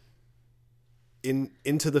it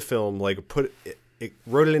into the film, like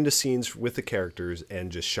wrote it into scenes with the characters,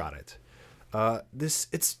 and just shot it.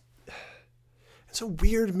 It's a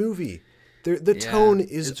weird movie. The tone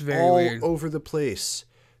is all weird. Over the place.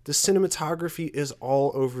 The cinematography is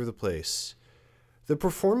all over the place. The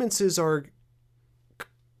performances are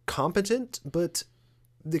competent, but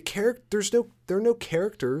there are no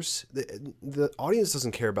characters. The audience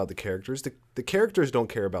doesn't care about the characters. The characters don't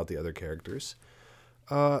care about the other characters.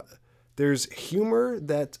 There's humor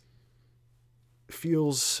that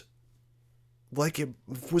feels like it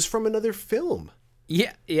was from another film.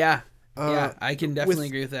 Yeah. I can definitely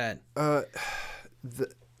agree with that.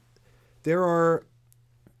 There are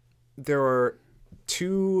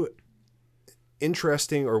 2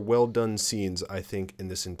 interesting or well done scenes, I think, in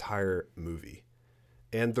this entire movie.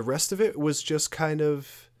 And the rest of it was just kind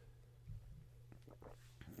of,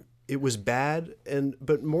 it was bad,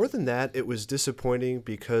 but more than that, it was disappointing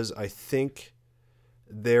because I think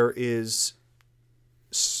there's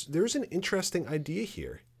an interesting idea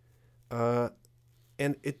here. And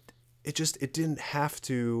it didn't have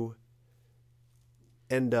to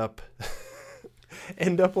end up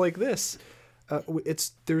like this. I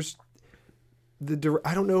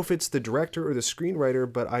don't know if it's the director or the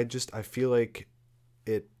screenwriter, but I feel like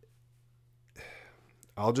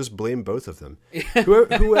I'll just blame both of them.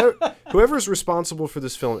 Whoever's responsible for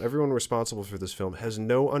this film, everyone responsible for this film has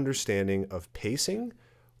no understanding of pacing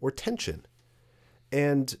or tension.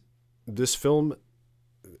 And this film,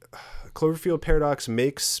 Cloverfield Paradox,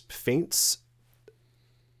 makes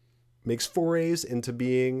forays into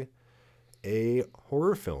being a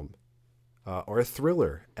horror film or a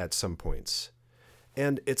thriller at some points.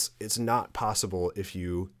 And it's not possible if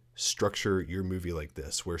you structure your movie like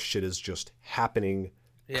this, where shit is just happening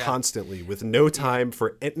constantly with no time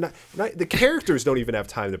for it. The characters don't even have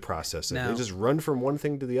time to process it. No. They just run from one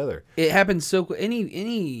thing to the other. It happens so quick.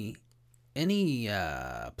 Any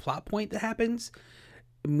plot point that happens,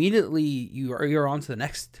 immediately you're on to the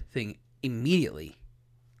next thing immediately.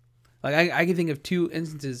 Like I can think of 2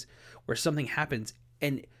 instances where something happens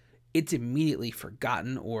and it's immediately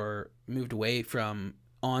forgotten or moved away from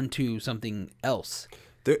onto something else.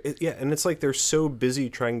 And it's like they're so busy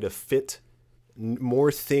trying to fit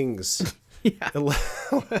more things. There's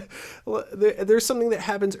something that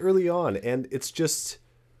happens early on, and it's just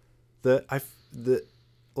Life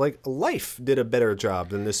did a better job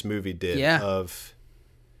than this movie did of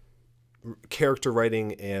character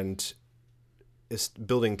writing and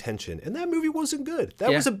building tension. And that movie wasn't good.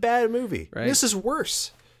 That was a bad movie. Right. This is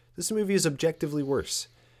worse. This movie is objectively worse.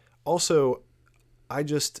 Also,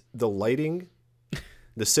 the lighting,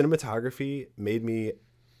 the cinematography made me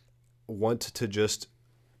want to just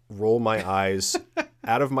roll my eyes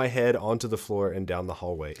out of my head onto the floor and down the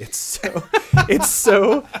hallway. It's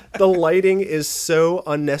so the lighting is so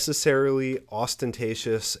unnecessarily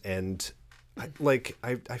ostentatious and I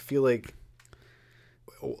feel like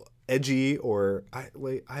edgy or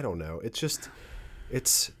I don't know.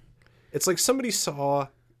 It's like somebody saw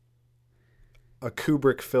a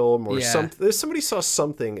Kubrick film or something. Somebody saw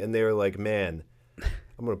something and they were like, man,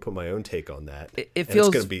 I'm going to put my own take on that. It feels,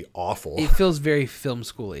 it's going to be awful. It feels very film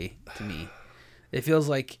schooly to me. It feels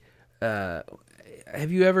like, have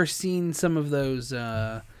you ever seen some of those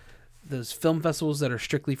film festivals that are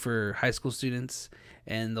strictly for high school students,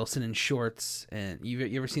 and they'll send in shorts, and you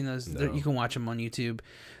ever seen those? No. You can watch them on YouTube.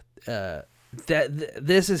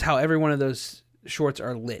 This is how every one of those shorts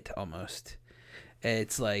are lit almost.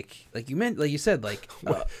 It's like you said,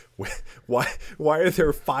 why are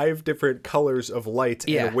there 5 different colors of light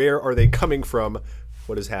and where are they coming from?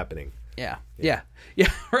 What is happening? Yeah,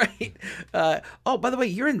 right. Oh, by the way,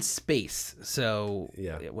 you're in space, so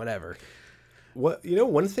whatever.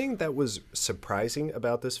 One thing that was surprising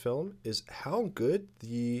about this film is how good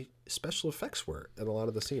the special effects were in a lot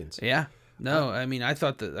of the scenes. Yeah. No, I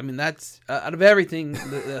thought that's out of everything,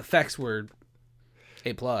 the effects were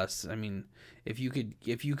A+. I mean, if you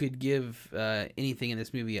could give anything in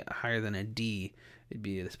this movie higher than a D, it'd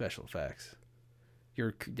be the special effects.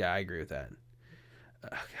 I agree with that.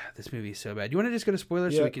 God, this movie is so bad. You want to just go to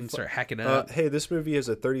spoilers so we can start hacking it up? Hey, this movie has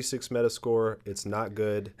a 36 Metascore. It's not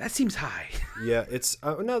good. That seems high. Yeah, it's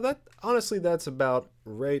no. That honestly, that's about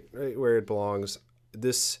right where it belongs.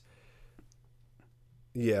 Let's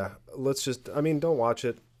just. Don't watch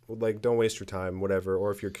it. Don't waste your time. Whatever. Or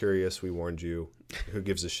if you're curious, we warned you. Who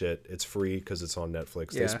gives a shit? It's free because it's on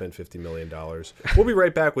Netflix. They spent $50 million. We'll be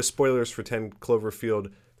right back with spoilers for 10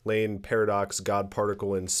 Cloverfield Lane Paradox God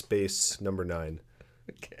Particle in Space #9.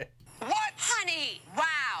 Okay. What? Honey! Wow!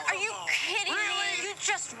 Are you kidding me? You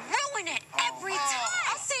just ruin it every time.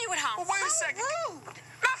 I'll see you at home. Well, wait a second. Rude.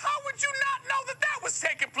 Now, how would you not know that was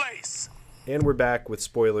taking place? And we're back with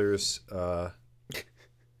spoilers. Not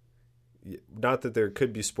that there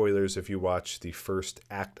could be spoilers if you watch the first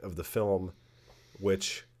act of the film,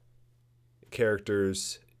 which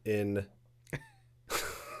characters in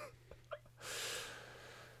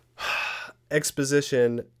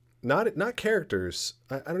exposition, not characters.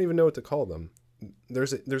 I don't even know what to call them.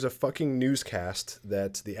 There's a fucking newscast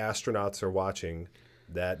that the astronauts are watching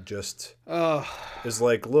that just is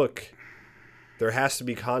like, look, there has to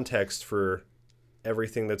be context for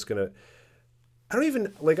everything that's gonna. I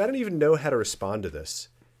don't even know how to respond to this.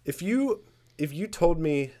 If you told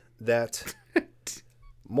me that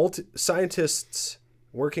scientists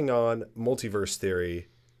working on multiverse theory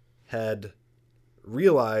had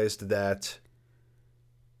realized that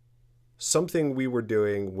something we were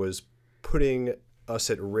doing was putting us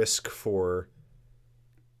at risk for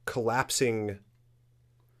collapsing,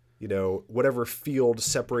 whatever field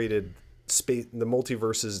separated space, the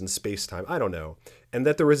multiverses and space-time, I don't know. And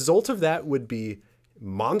that the result of that would be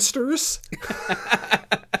monsters?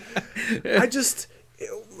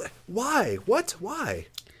 Why? What? Why?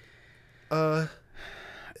 The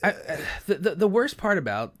worst part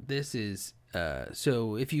about this is,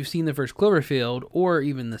 so if you've seen the first Cloverfield or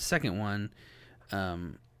even the second one,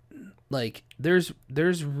 there's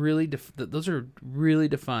really those are really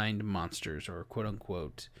defined monsters, or quote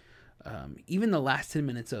unquote. Even the last 10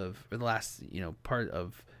 minutes or the last part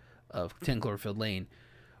of 10 Cloverfield Lane,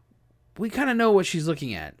 we kind of know what she's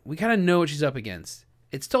looking at. We kind of know what she's up against.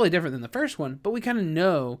 It's totally different than the first one, but we kind of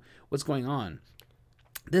know what's going on.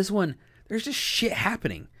 This one, there's just shit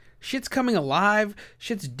happening. Shit's coming alive.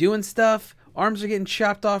 Shit's doing stuff. Arms are getting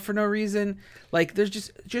chopped off for no reason. There's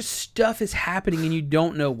just stuff is happening and you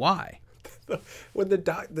don't know why. When the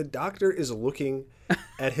doctor is looking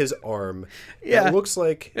at his arm, it looks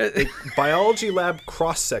like a biology lab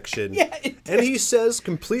cross section, and he says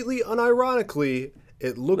completely unironically,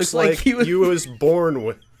 "It looks like you was born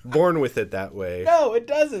with it that way." No, it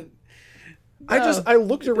doesn't. No, I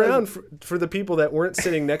looked around for the people that weren't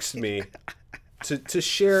sitting next to me to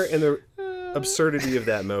share in the absurdity of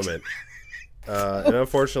that moment, and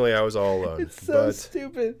unfortunately, I was all alone. It's so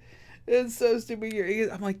stupid. It's so stupid.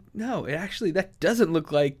 I'm like, no, that doesn't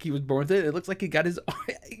look like he was born with it. It looks like he got his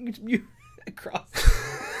arm across.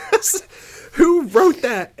 Who wrote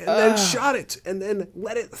that and then shot it and then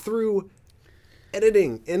let it through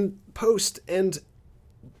editing and post and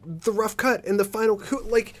the rough cut and the final?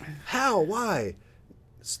 How? Why?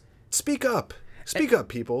 Speak up,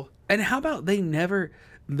 people. And how about they never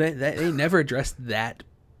addressed that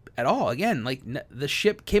at all? Again, the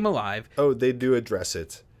ship came alive. Oh, they do address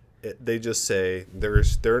it. they just say there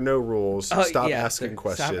are no rules. Stop asking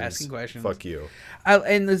questions. Stop asking questions. Fuck you.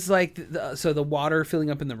 And it's like so the water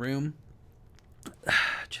filling up in the room.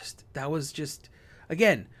 That was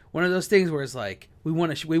again one of those things where it's like we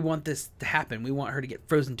want this to happen. We want her to get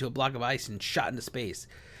frozen to a block of ice and shot into space.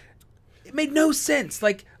 It made no sense.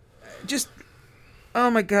 Like, just oh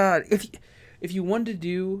my god! If you wanted to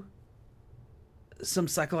do some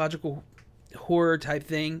psychological horror type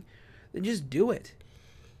thing, then just do it.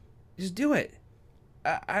 Just do it.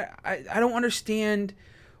 I don't understand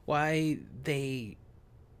why they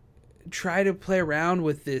try to play around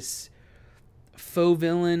with this faux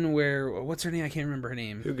villain where what's her name? I can't remember her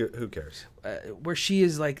name. Who cares? Where she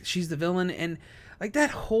is like she's the villain, and like that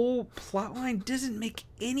whole plot line doesn't make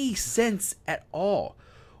any sense at all.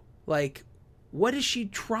 Like, what is she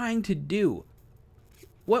trying to do?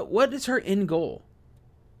 What is her end goal?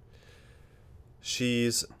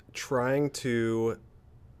 She's trying to.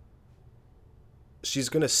 She's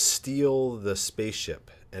gonna steal the spaceship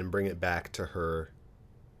and bring it back to her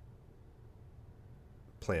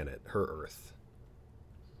planet, her Earth.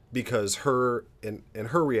 Because in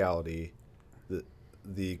her reality,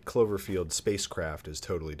 the Cloverfield spacecraft is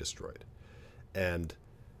totally destroyed. And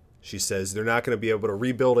she says they're not going to be able to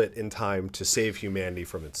rebuild it in time to save humanity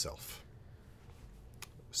from itself.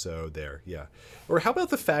 So there, yeah. Or how about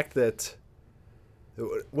the fact that,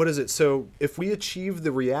 what is it? So if we achieve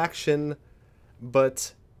the reaction,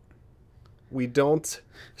 but we don't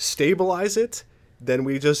stabilize it, then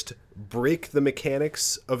we just break the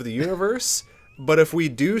mechanics of the universe. But if we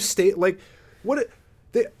do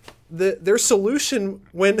their solution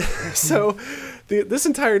when this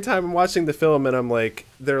entire time I'm watching the film and I'm like,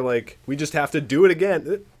 they're like, we just have to do it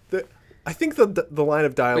again. I think the line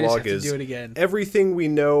of dialogue is do it again. Everything we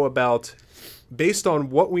know about, based on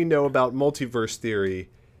what we know about multiverse theory,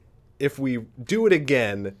 if we do it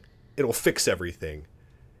again, it'll fix everything.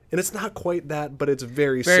 And it's not quite that, but it's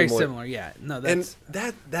very similar. Very similar, yeah. No, that's...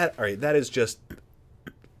 And that all right, that is just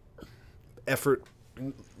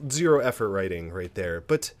zero effort writing right there.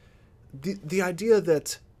 But the idea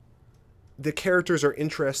that the characters are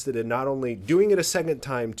interested in not only doing it a second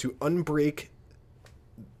time to unbreak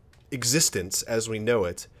existence as we know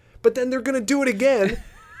it, but then they're going to do it again,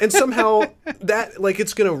 and somehow that, like,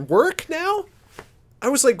 it's going to work now? I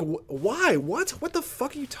was like, why? What the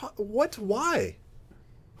fuck are you talking? What? Why?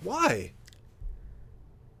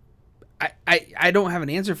 I don't have an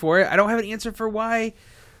answer for it. I don't have an answer for why.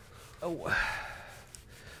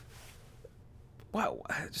 Wow.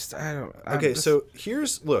 I don't. Okay, so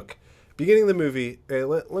look. Beginning of the movie,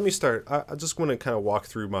 let me start. I just want to kind of walk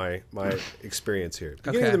through my experience here.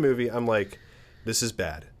 Beginning of the movie, I'm like, this is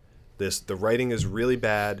bad. The writing is really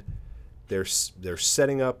bad. They're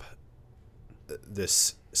setting up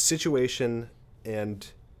this situation, and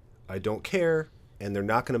I don't care, and they're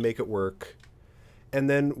not going to make it work. And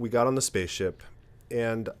then we got on the spaceship,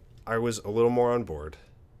 and I was a little more on board.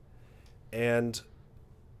 And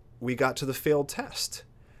we got to the failed test.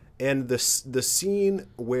 And the scene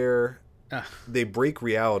where they break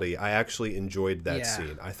reality, I actually enjoyed that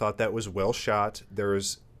scene. I thought that was well shot. There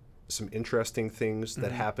was some interesting things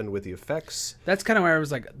that happened with the effects. That's kind of where I was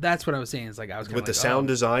like, that's what I was saying. It's like I was kind with of the sound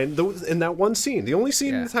design. In that one scene, the only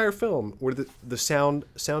scene in the entire film where the sound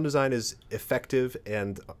design is effective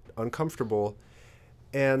and uncomfortable,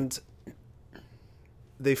 and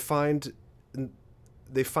they find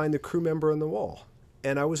the crew member on the wall,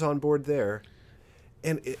 and I was on board there.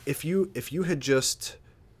 And if you had just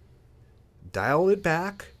dialed it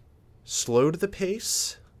back, slowed the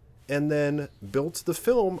pace, and then built the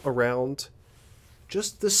film around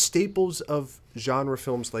just the staples of genre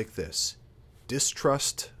films like this.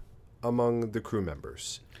 Distrust among the crew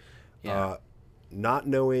members. Not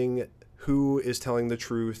knowing who is telling the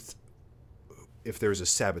truth, if there's a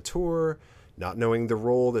saboteur, not knowing the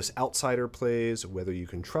role this outsider plays, whether you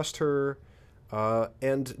can trust her,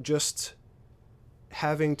 and just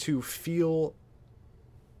having to feel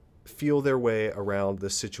their way around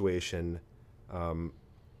this situation.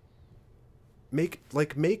 Make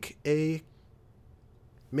a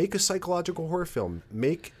psychological horror film.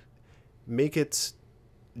 Make it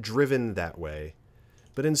driven that way.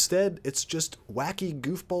 But instead, it's just wacky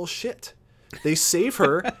goofball shit. They save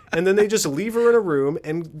her, and then they just leave her in a room,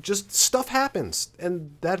 and just stuff happens.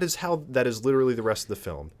 And that is literally the rest of the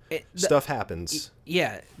film. Stuff happens.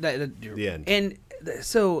 Yeah. The end. And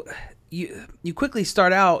so you quickly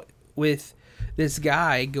start out with this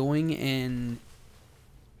guy going and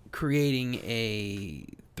creating a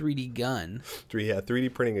 3D gun.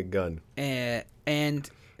 3D printing a gun. And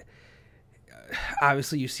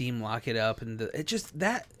obviously you see him lock it up, and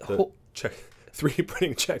 3D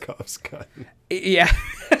printing Chekhov's gun. Yeah.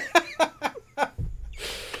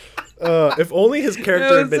 If only his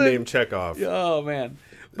character had been like- named Chekhov. Oh man.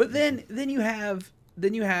 But then you have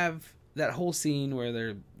that whole scene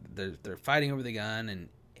where they're fighting over the gun,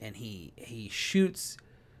 and he shoots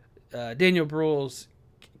Daniel Bruhl's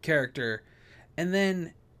character, and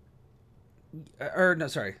then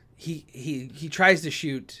he tries to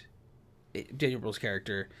shoot Daniel Bruhl's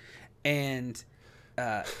character, and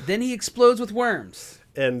then he explodes with worms.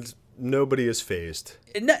 And nobody is phased.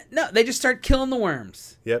 No, they just start killing the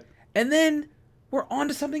worms. Yep. And then we're on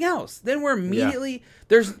to something else. Then we're immediately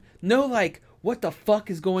there's no like, what the fuck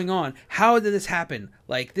is going on? How did this happen?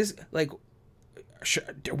 Like this, like,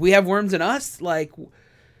 do we have worms in us? Like,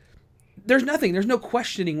 there's nothing. There's no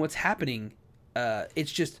questioning what's happening.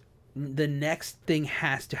 It's just the next thing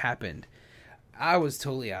has to happen. I was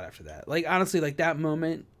totally out after that. Like, honestly, like that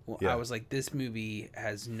moment, I was like, this movie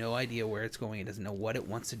has no idea where it's going. It doesn't know what it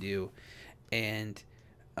wants to do. And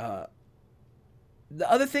the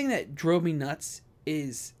other thing that drove me nuts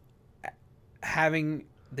is having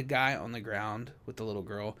the guy on the ground with the little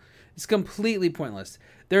girl. It's completely pointless.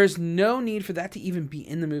 There's no need for that to even be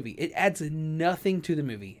in the movie. It adds nothing to the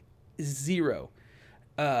movie. Zero.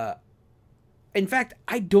 In fact,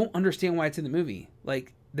 I don't understand why it's in the movie.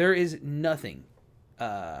 Like, there is nothing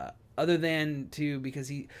other than because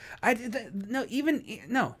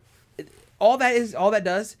all that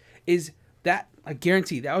does is that, I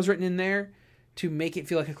guarantee that was written in there to make it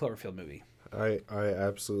feel like a Cloverfield movie. I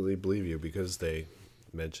absolutely believe you, because they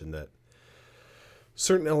mentioned that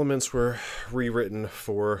certain elements were rewritten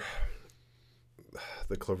for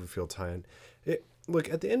the Cloverfield tie-in. Look,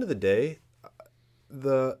 at the end of the day,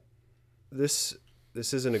 this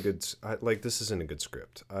isn't a good this isn't a good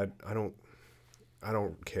script. I don't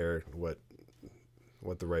care what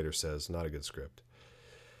the writer says. Not a good script.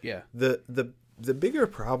 Yeah. The bigger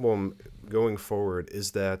problem going forward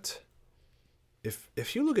is that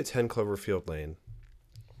if you look at 10 Cloverfield Lane,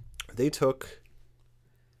 they took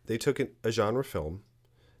a genre film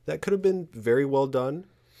that could have been very well done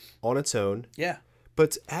on its own. Yeah.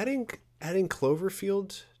 But adding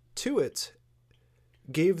Cloverfield to it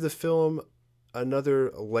gave the film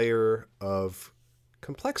another layer of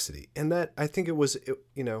complexity. And that, I think it was,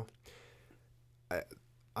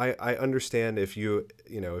 I understand if you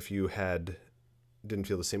didn't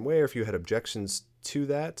feel the same way, or if you had objections to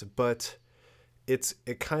that, but it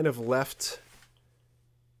kind of left,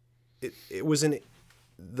 it was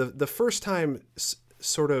the first time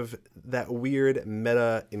sort of that weird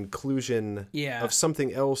meta inclusion of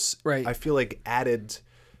something else, right. I feel like added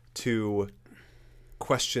to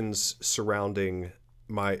questions surrounding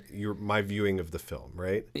my viewing of the film,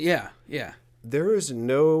 right? Yeah, yeah. There is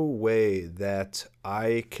no way that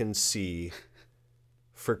I can see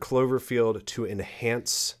for Cloverfield to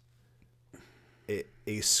enhance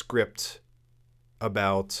a script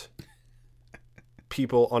about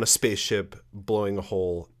people on a spaceship blowing a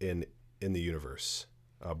hole in the universe,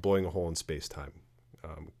 blowing a hole in space-time,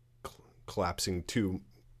 collapsing two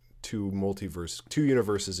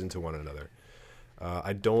universes into one another.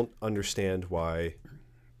 I don't understand why.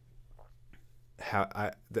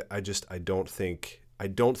 I don't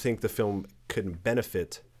think the film could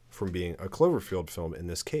benefit from being a Cloverfield film in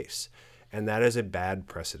this case, and that is a bad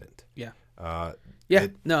precedent. Yeah.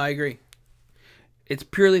 No, I agree. It's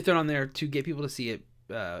purely thrown on there to get people to see it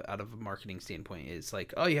out of a marketing standpoint. It's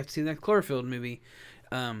like, oh, you have to see the next Cloverfield movie.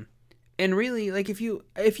 And really, like, if you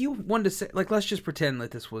wanted to say, like, let's just pretend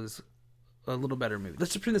that this was a little better movie.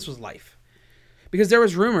 Let's just pretend this was Life. Because there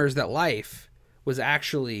was rumors that Life was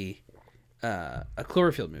actually a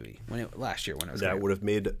Cloverfield movie last year when it was that would have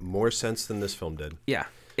made more sense than this film did. Yeah.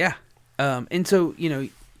 And so,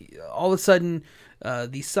 all of a sudden,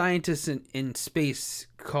 the scientists in space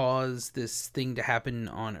cause this thing to happen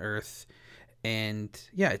on Earth, and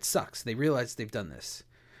it sucks. They realize they've done this.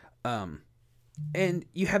 And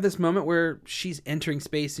you have this moment where she's entering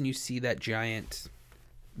space and you see that giant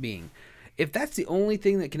being. If that's the only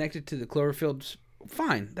thing that connected to the Cloverfield,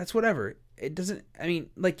 fine, that's whatever. It doesn't,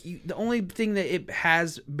 the only thing that it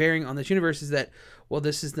has bearing on this universe is that, well,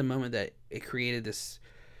 this is the moment that it created this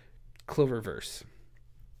Cloververse.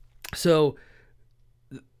 So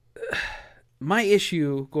my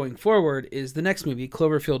issue going forward is the next movie,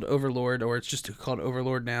 Cloverfield Overlord, or it's just called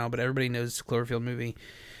Overlord now, but everybody knows it's a Cloverfield movie,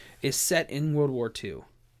 is set in World War II.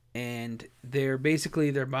 And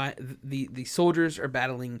the soldiers are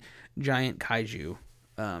battling giant kaiju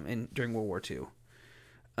during World War II.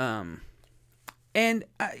 And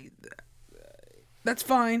that's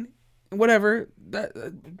fine, whatever.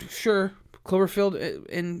 Sure, Cloverfield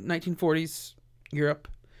in 1940s Europe.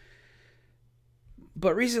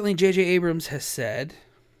 But recently, J.J. Abrams has said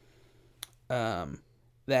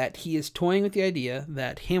that he is toying with the idea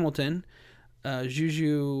that Hamilton,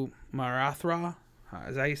 Juju Marathra,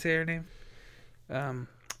 is that how you say her name?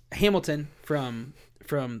 Hamilton from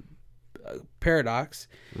Paradox,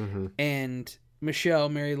 and Michelle,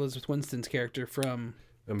 Mary Elizabeth Winston's character from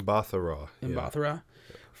Mbathara. Mbathara.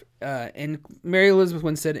 And Mary Elizabeth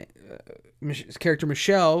Winstead, character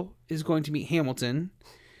Michelle, is going to meet Hamilton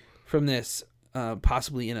from this,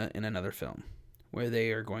 possibly in another film, where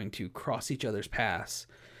they are going to cross each other's paths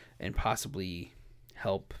and possibly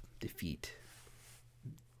help defeat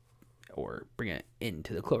or bring it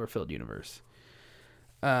into the Cloverfield universe.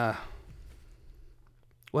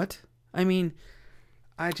 What? I mean,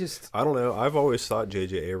 I don't know. I've always thought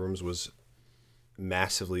J.J. Abrams was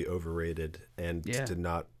massively overrated and did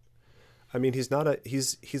not. I mean, he's not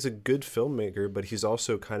he's a good filmmaker, but he's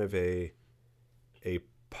also kind of a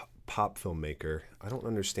pop filmmaker. I don't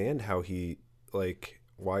understand how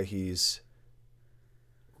why he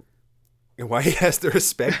has the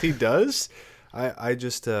respect he does. I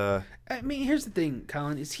just I mean, here's the thing,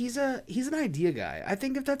 Colin, is he's an idea guy. I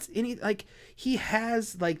think if that's he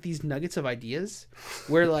has these nuggets of ideas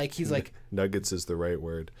where he's nuggets is the right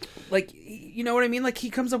word. You know what I mean? He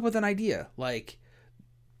comes up with an idea like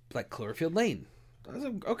Cloverfield Lane.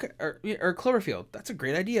 Okay, or Cloverfield. That's a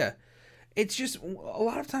great idea. It's just a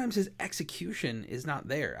lot of times his execution is not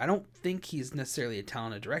there. I don't think he's necessarily a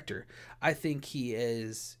talented director. I think he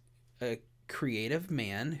is a creative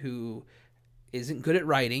man who isn't good at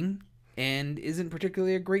writing and isn't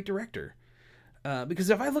particularly a great director. Because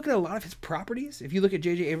if I look at a lot of his properties, if you look at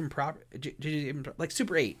J.J. Abrams, like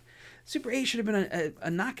Super 8 should have been a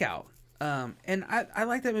knockout. And I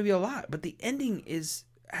like that movie a lot, but the ending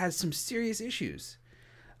has some serious issues.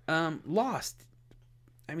 Lost.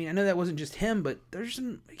 I mean, I know that wasn't just him, but there's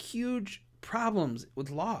some huge problems with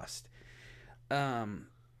Lost.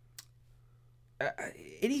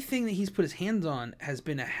 Anything that he's put his hands on has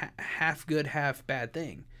been a half good, half bad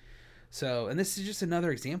thing. So, and this is just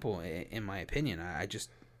another example, in my opinion. I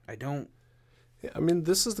don't. Yeah, I mean,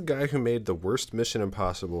 this is the guy who made the worst Mission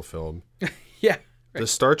Impossible film. Yeah. Right. The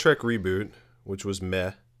Star Trek reboot, which was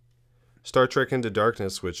meh. Star Trek Into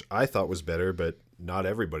Darkness, which I thought was better, but not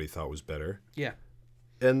everybody thought was better. Yeah.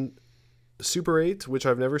 And Super 8, which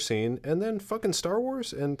I've never seen, and then fucking Star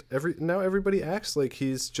Wars, and now everybody acts like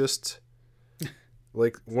he's just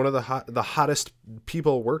one of the hottest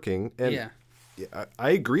people working. And yeah,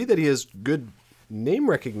 I agree that he has good name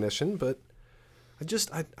recognition, but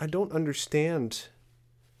I don't understand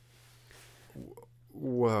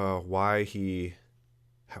why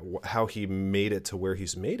how he made it to where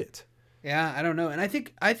he's made it. Yeah, I don't know. And I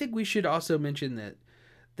think we should also mention that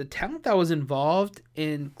the talent that was involved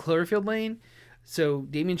in Cloverfield Lane. So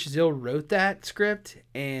Damien Chazelle wrote that script,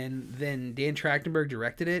 and then Dan Trachtenberg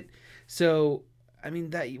directed it. So I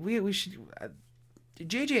mean that we should.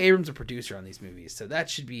 J.J. Abrams a producer on these movies, so that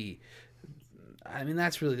should be. I mean,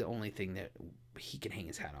 that's really the only thing that he can hang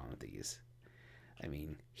his hat on with these. I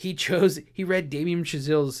mean, he read Damien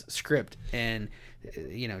Chazelle's script, and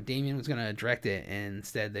Damien was gonna direct it, and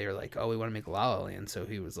instead they were like, "Oh, we want to make La La Land," so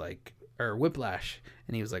he was like, or Whiplash,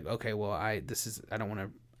 and he was like, "Okay, well, I don't want to.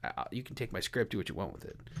 You can take my script, do what you want with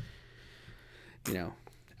it."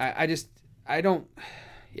 I don't.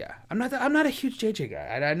 Yeah, I'm not a huge JJ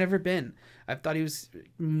guy. I've never been. I've thought he was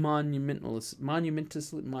monumentalist.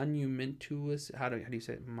 How do you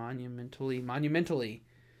say it? Monumentally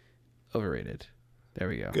overrated. There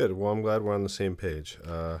we go. Good. Well, I'm glad we're on the same page.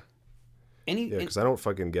 Because I don't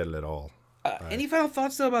fucking get it at all. Any final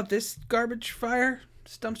thoughts though about this garbage fire,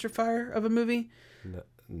 dumpster fire of a movie?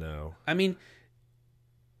 No. I mean,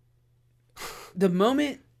 the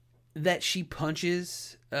moment that she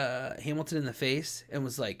punches Hamilton in the face and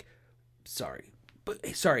was like, sorry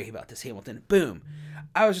about this, Hamilton. Boom.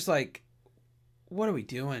 I was just like, what are we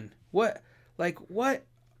doing? What are we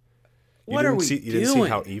doing? You didn't see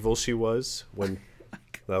how evil she was when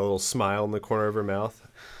that little smile in the corner of her mouth?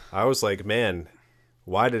 I was like, man,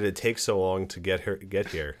 why did it take so long to get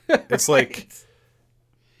here? It's like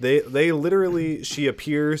they literally, she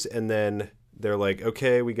appears and then they're like,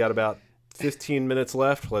 okay, we got about 15 minutes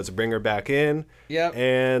left. Let's bring her back in. Yep.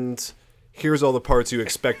 And here's all the parts you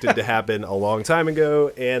expected to happen a long time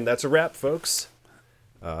ago, and that's a wrap, folks.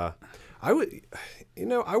 I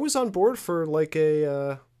was on board for like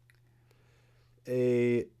her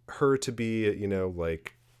to be,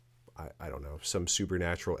 like, I don't know, some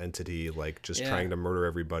supernatural entity, like just trying to murder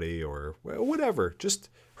everybody or whatever. Just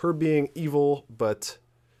her being evil, but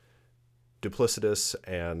duplicitous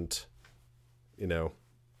and,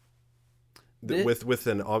 with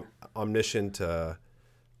an omniscient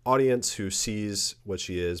audience who sees what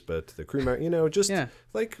she is, but the crew member, just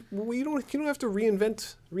like you don't have to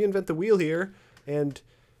reinvent the wheel here. And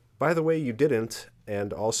by the way, you didn't,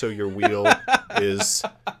 and also your wheel is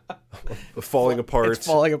falling apart. It's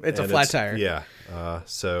a flat tire. Yeah.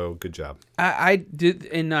 So good job. I did,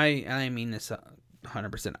 and I mean this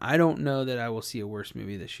 100%. I don't know that I will see a worse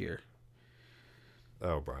movie this year.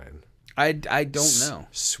 Oh, Brian. I don't know.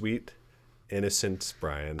 Sweet, innocent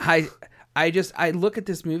Brian. I look at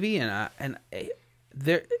this movie I'm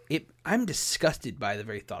disgusted by the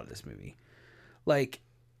very thought of this movie. Like,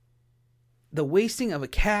 the wasting of a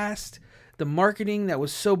cast, the marketing that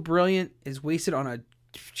was so brilliant is wasted on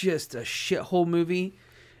just a shithole movie.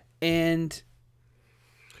 And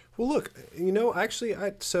well, look, actually,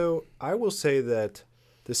 I will say that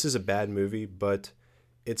this is a bad movie, but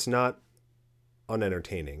it's not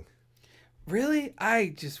unentertaining. Really?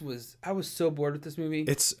 I was so bored with this movie.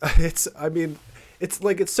 It's like,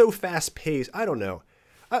 it's so fast paced. I don't know.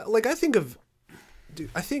 I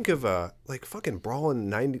think of like fucking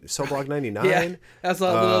Brawlin' Cell Block 99. Yeah, that's a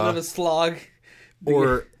little bit of a slog.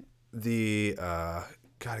 Or the God,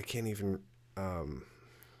 I can't even the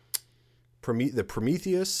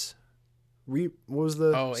Prometheus. What was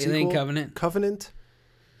the sequel? Alien Covenant.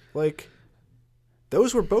 Like,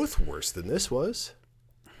 those were both worse than this was.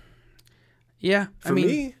 Yeah, For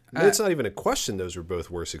me, it's not even a question. Those were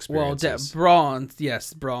both worse experiences. Brawl and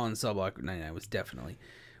Cell Block 99 was definitely.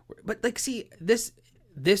 But like, see, this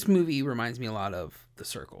movie reminds me a lot of The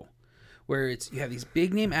Circle, where you have these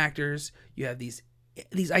big name actors, you have these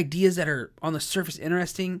ideas that are on the surface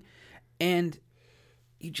interesting, and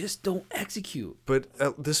you just don't execute. But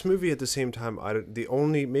this movie, at the same time,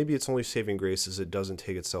 maybe its only saving grace is it doesn't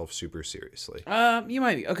take itself super seriously. You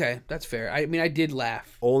might be okay. That's fair. I mean, I did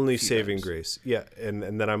laugh. Only saving grace, yeah. And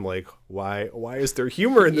then I'm like, why is there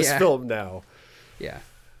humor in this film now? Yeah.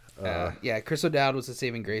 Chris O'Dowd was a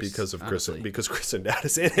saving grace because Chris O'Dowd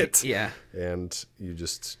is in it. Yeah. And you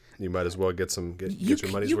might as well get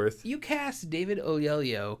your money's worth. You cast David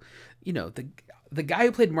Oyelowo, the guy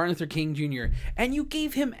who played Martin Luther King Jr., and you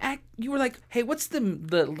gave him you were like, hey, what's the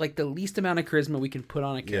least amount of charisma we can put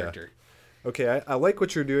on a character? Yeah. Okay, I like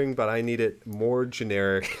what you're doing, but I need it more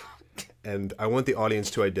generic, and I want the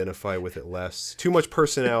audience to identify with it less. Too much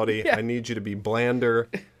personality. Yeah. I need you to be blander,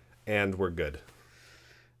 and we're good.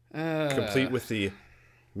 Complete with the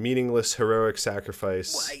meaningless heroic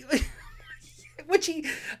sacrifice. Which he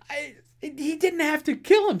didn't have to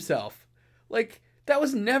kill himself. Like, that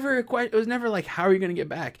was never it was never like, how are you going to get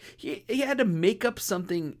back? He had to make up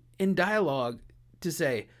something in dialogue to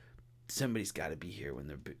say, somebody's got to be here when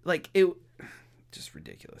they're like, it just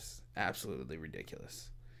ridiculous. Absolutely ridiculous.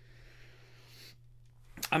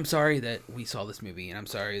 I'm sorry that we saw this movie, and I'm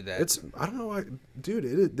sorry that I don't know why,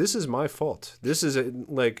 dude. This is my fault. This is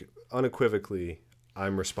like, unequivocally,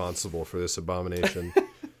 I'm responsible for this abomination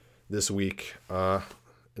this week.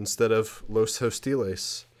 Instead of Los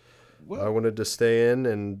Hostiles, I wanted to stay in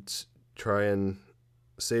and try and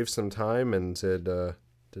save some time, and it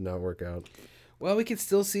did not work out. Well, we could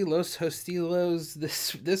still see Los Hostilos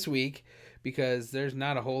this week because there's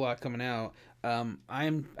not a whole lot coming out.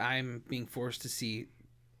 I'm being forced to see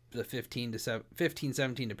the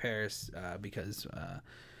 15-17 to Paris because I'm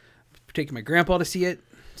taking my grandpa to see it,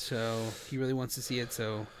 so he really wants to see it.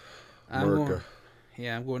 So I'm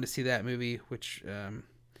going to see that movie, which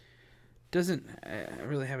doesn't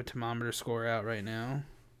really have a thermometer score out right now.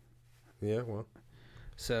 Yeah, well.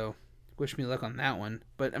 So wish me luck on that one.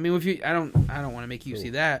 But I mean, I don't want to make you see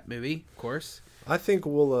that movie, of course. I think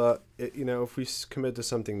we'll if we commit to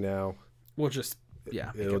something now, we'll just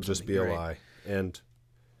it'll just be a lie. And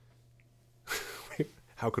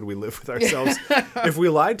how could we live with ourselves if we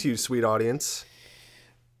lied to you, sweet audience?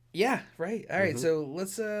 Yeah, right. All right, so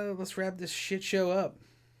let's wrap this shit show up.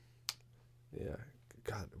 Yeah.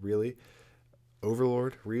 God, really?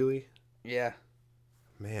 Overlord, really? Yeah.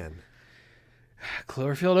 Man.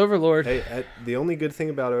 Cloverfield Overlord. Hey, the only good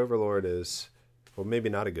thing about Overlord is, well, maybe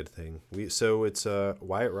not a good thing. It's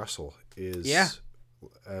Wyatt Russell is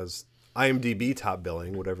as IMDb top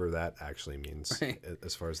billing, whatever that actually means, right,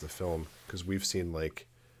 as far as the film, because we've seen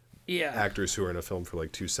actors who are in a film for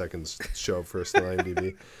like 2 seconds show up first on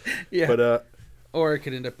IMDb. Yeah. But or it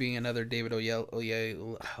could end up being another David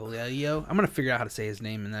Oyelowo. I'm gonna figure out how to say his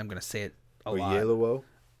name, and then I'm gonna say it a lot. Oyelowo.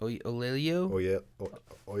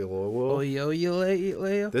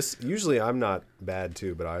 Oyelowo. This usually I'm not bad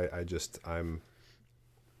too, but I'm.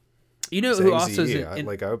 You know who also is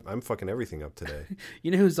I'm fucking everything up today.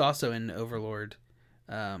 You know who's also in Overlord?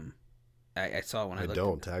 I saw it when I looked. I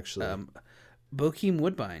don't actually. Bokeem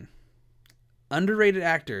Woodbine, underrated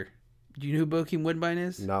actor. Do you know who Bokeem Woodbine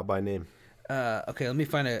is? Not by name. Okay, let me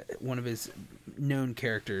find one of his known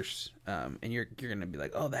characters, and you're gonna be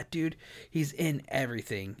like, oh, that dude, he's in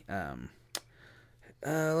everything.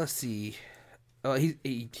 Let's see. Oh,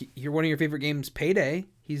 you're one of your favorite games, Payday.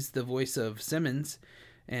 He's the voice of Simmons,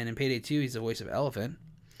 and in Payday 2, he's the voice of Elephant.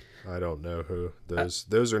 I don't know who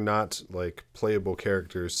those are not like playable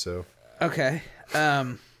characters. So okay,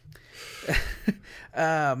 man,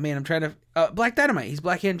 I'm trying to Black Dynamite. He's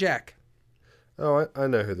Black Hand Jack. Oh, I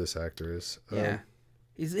know who this actor is. Yeah,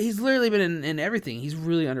 he's literally been in everything. He's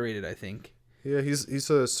really underrated, I think. Yeah, he's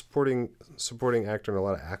a supporting actor in a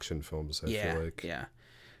lot of action films. I feel like.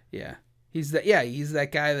 Yeah. He's that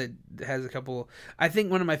guy that has a couple. I think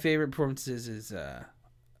one of my favorite performances is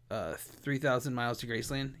 3,000 Miles to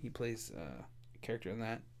Graceland. He plays a character in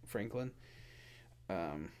that, Franklin.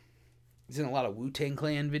 He's in a lot of Wu-Tang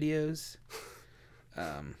Clan videos.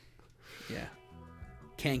 Yeah.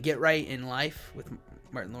 Can't Get Right in Life with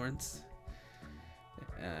Martin Lawrence.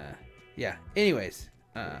 Yeah. Anyways.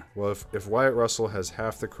 Well, if Wyatt Russell has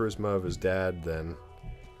half the charisma of his dad, then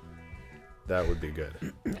that would be good.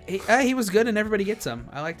 He was good, and Everybody Gets Some.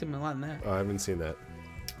 I liked him a lot in that. I haven't seen that.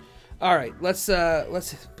 All right, let's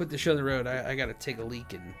put the show on the road. I got to take a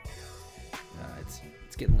leak, and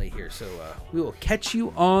it's getting late here, so we will catch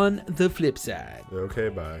you on the flip side. Okay,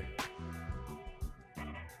 bye.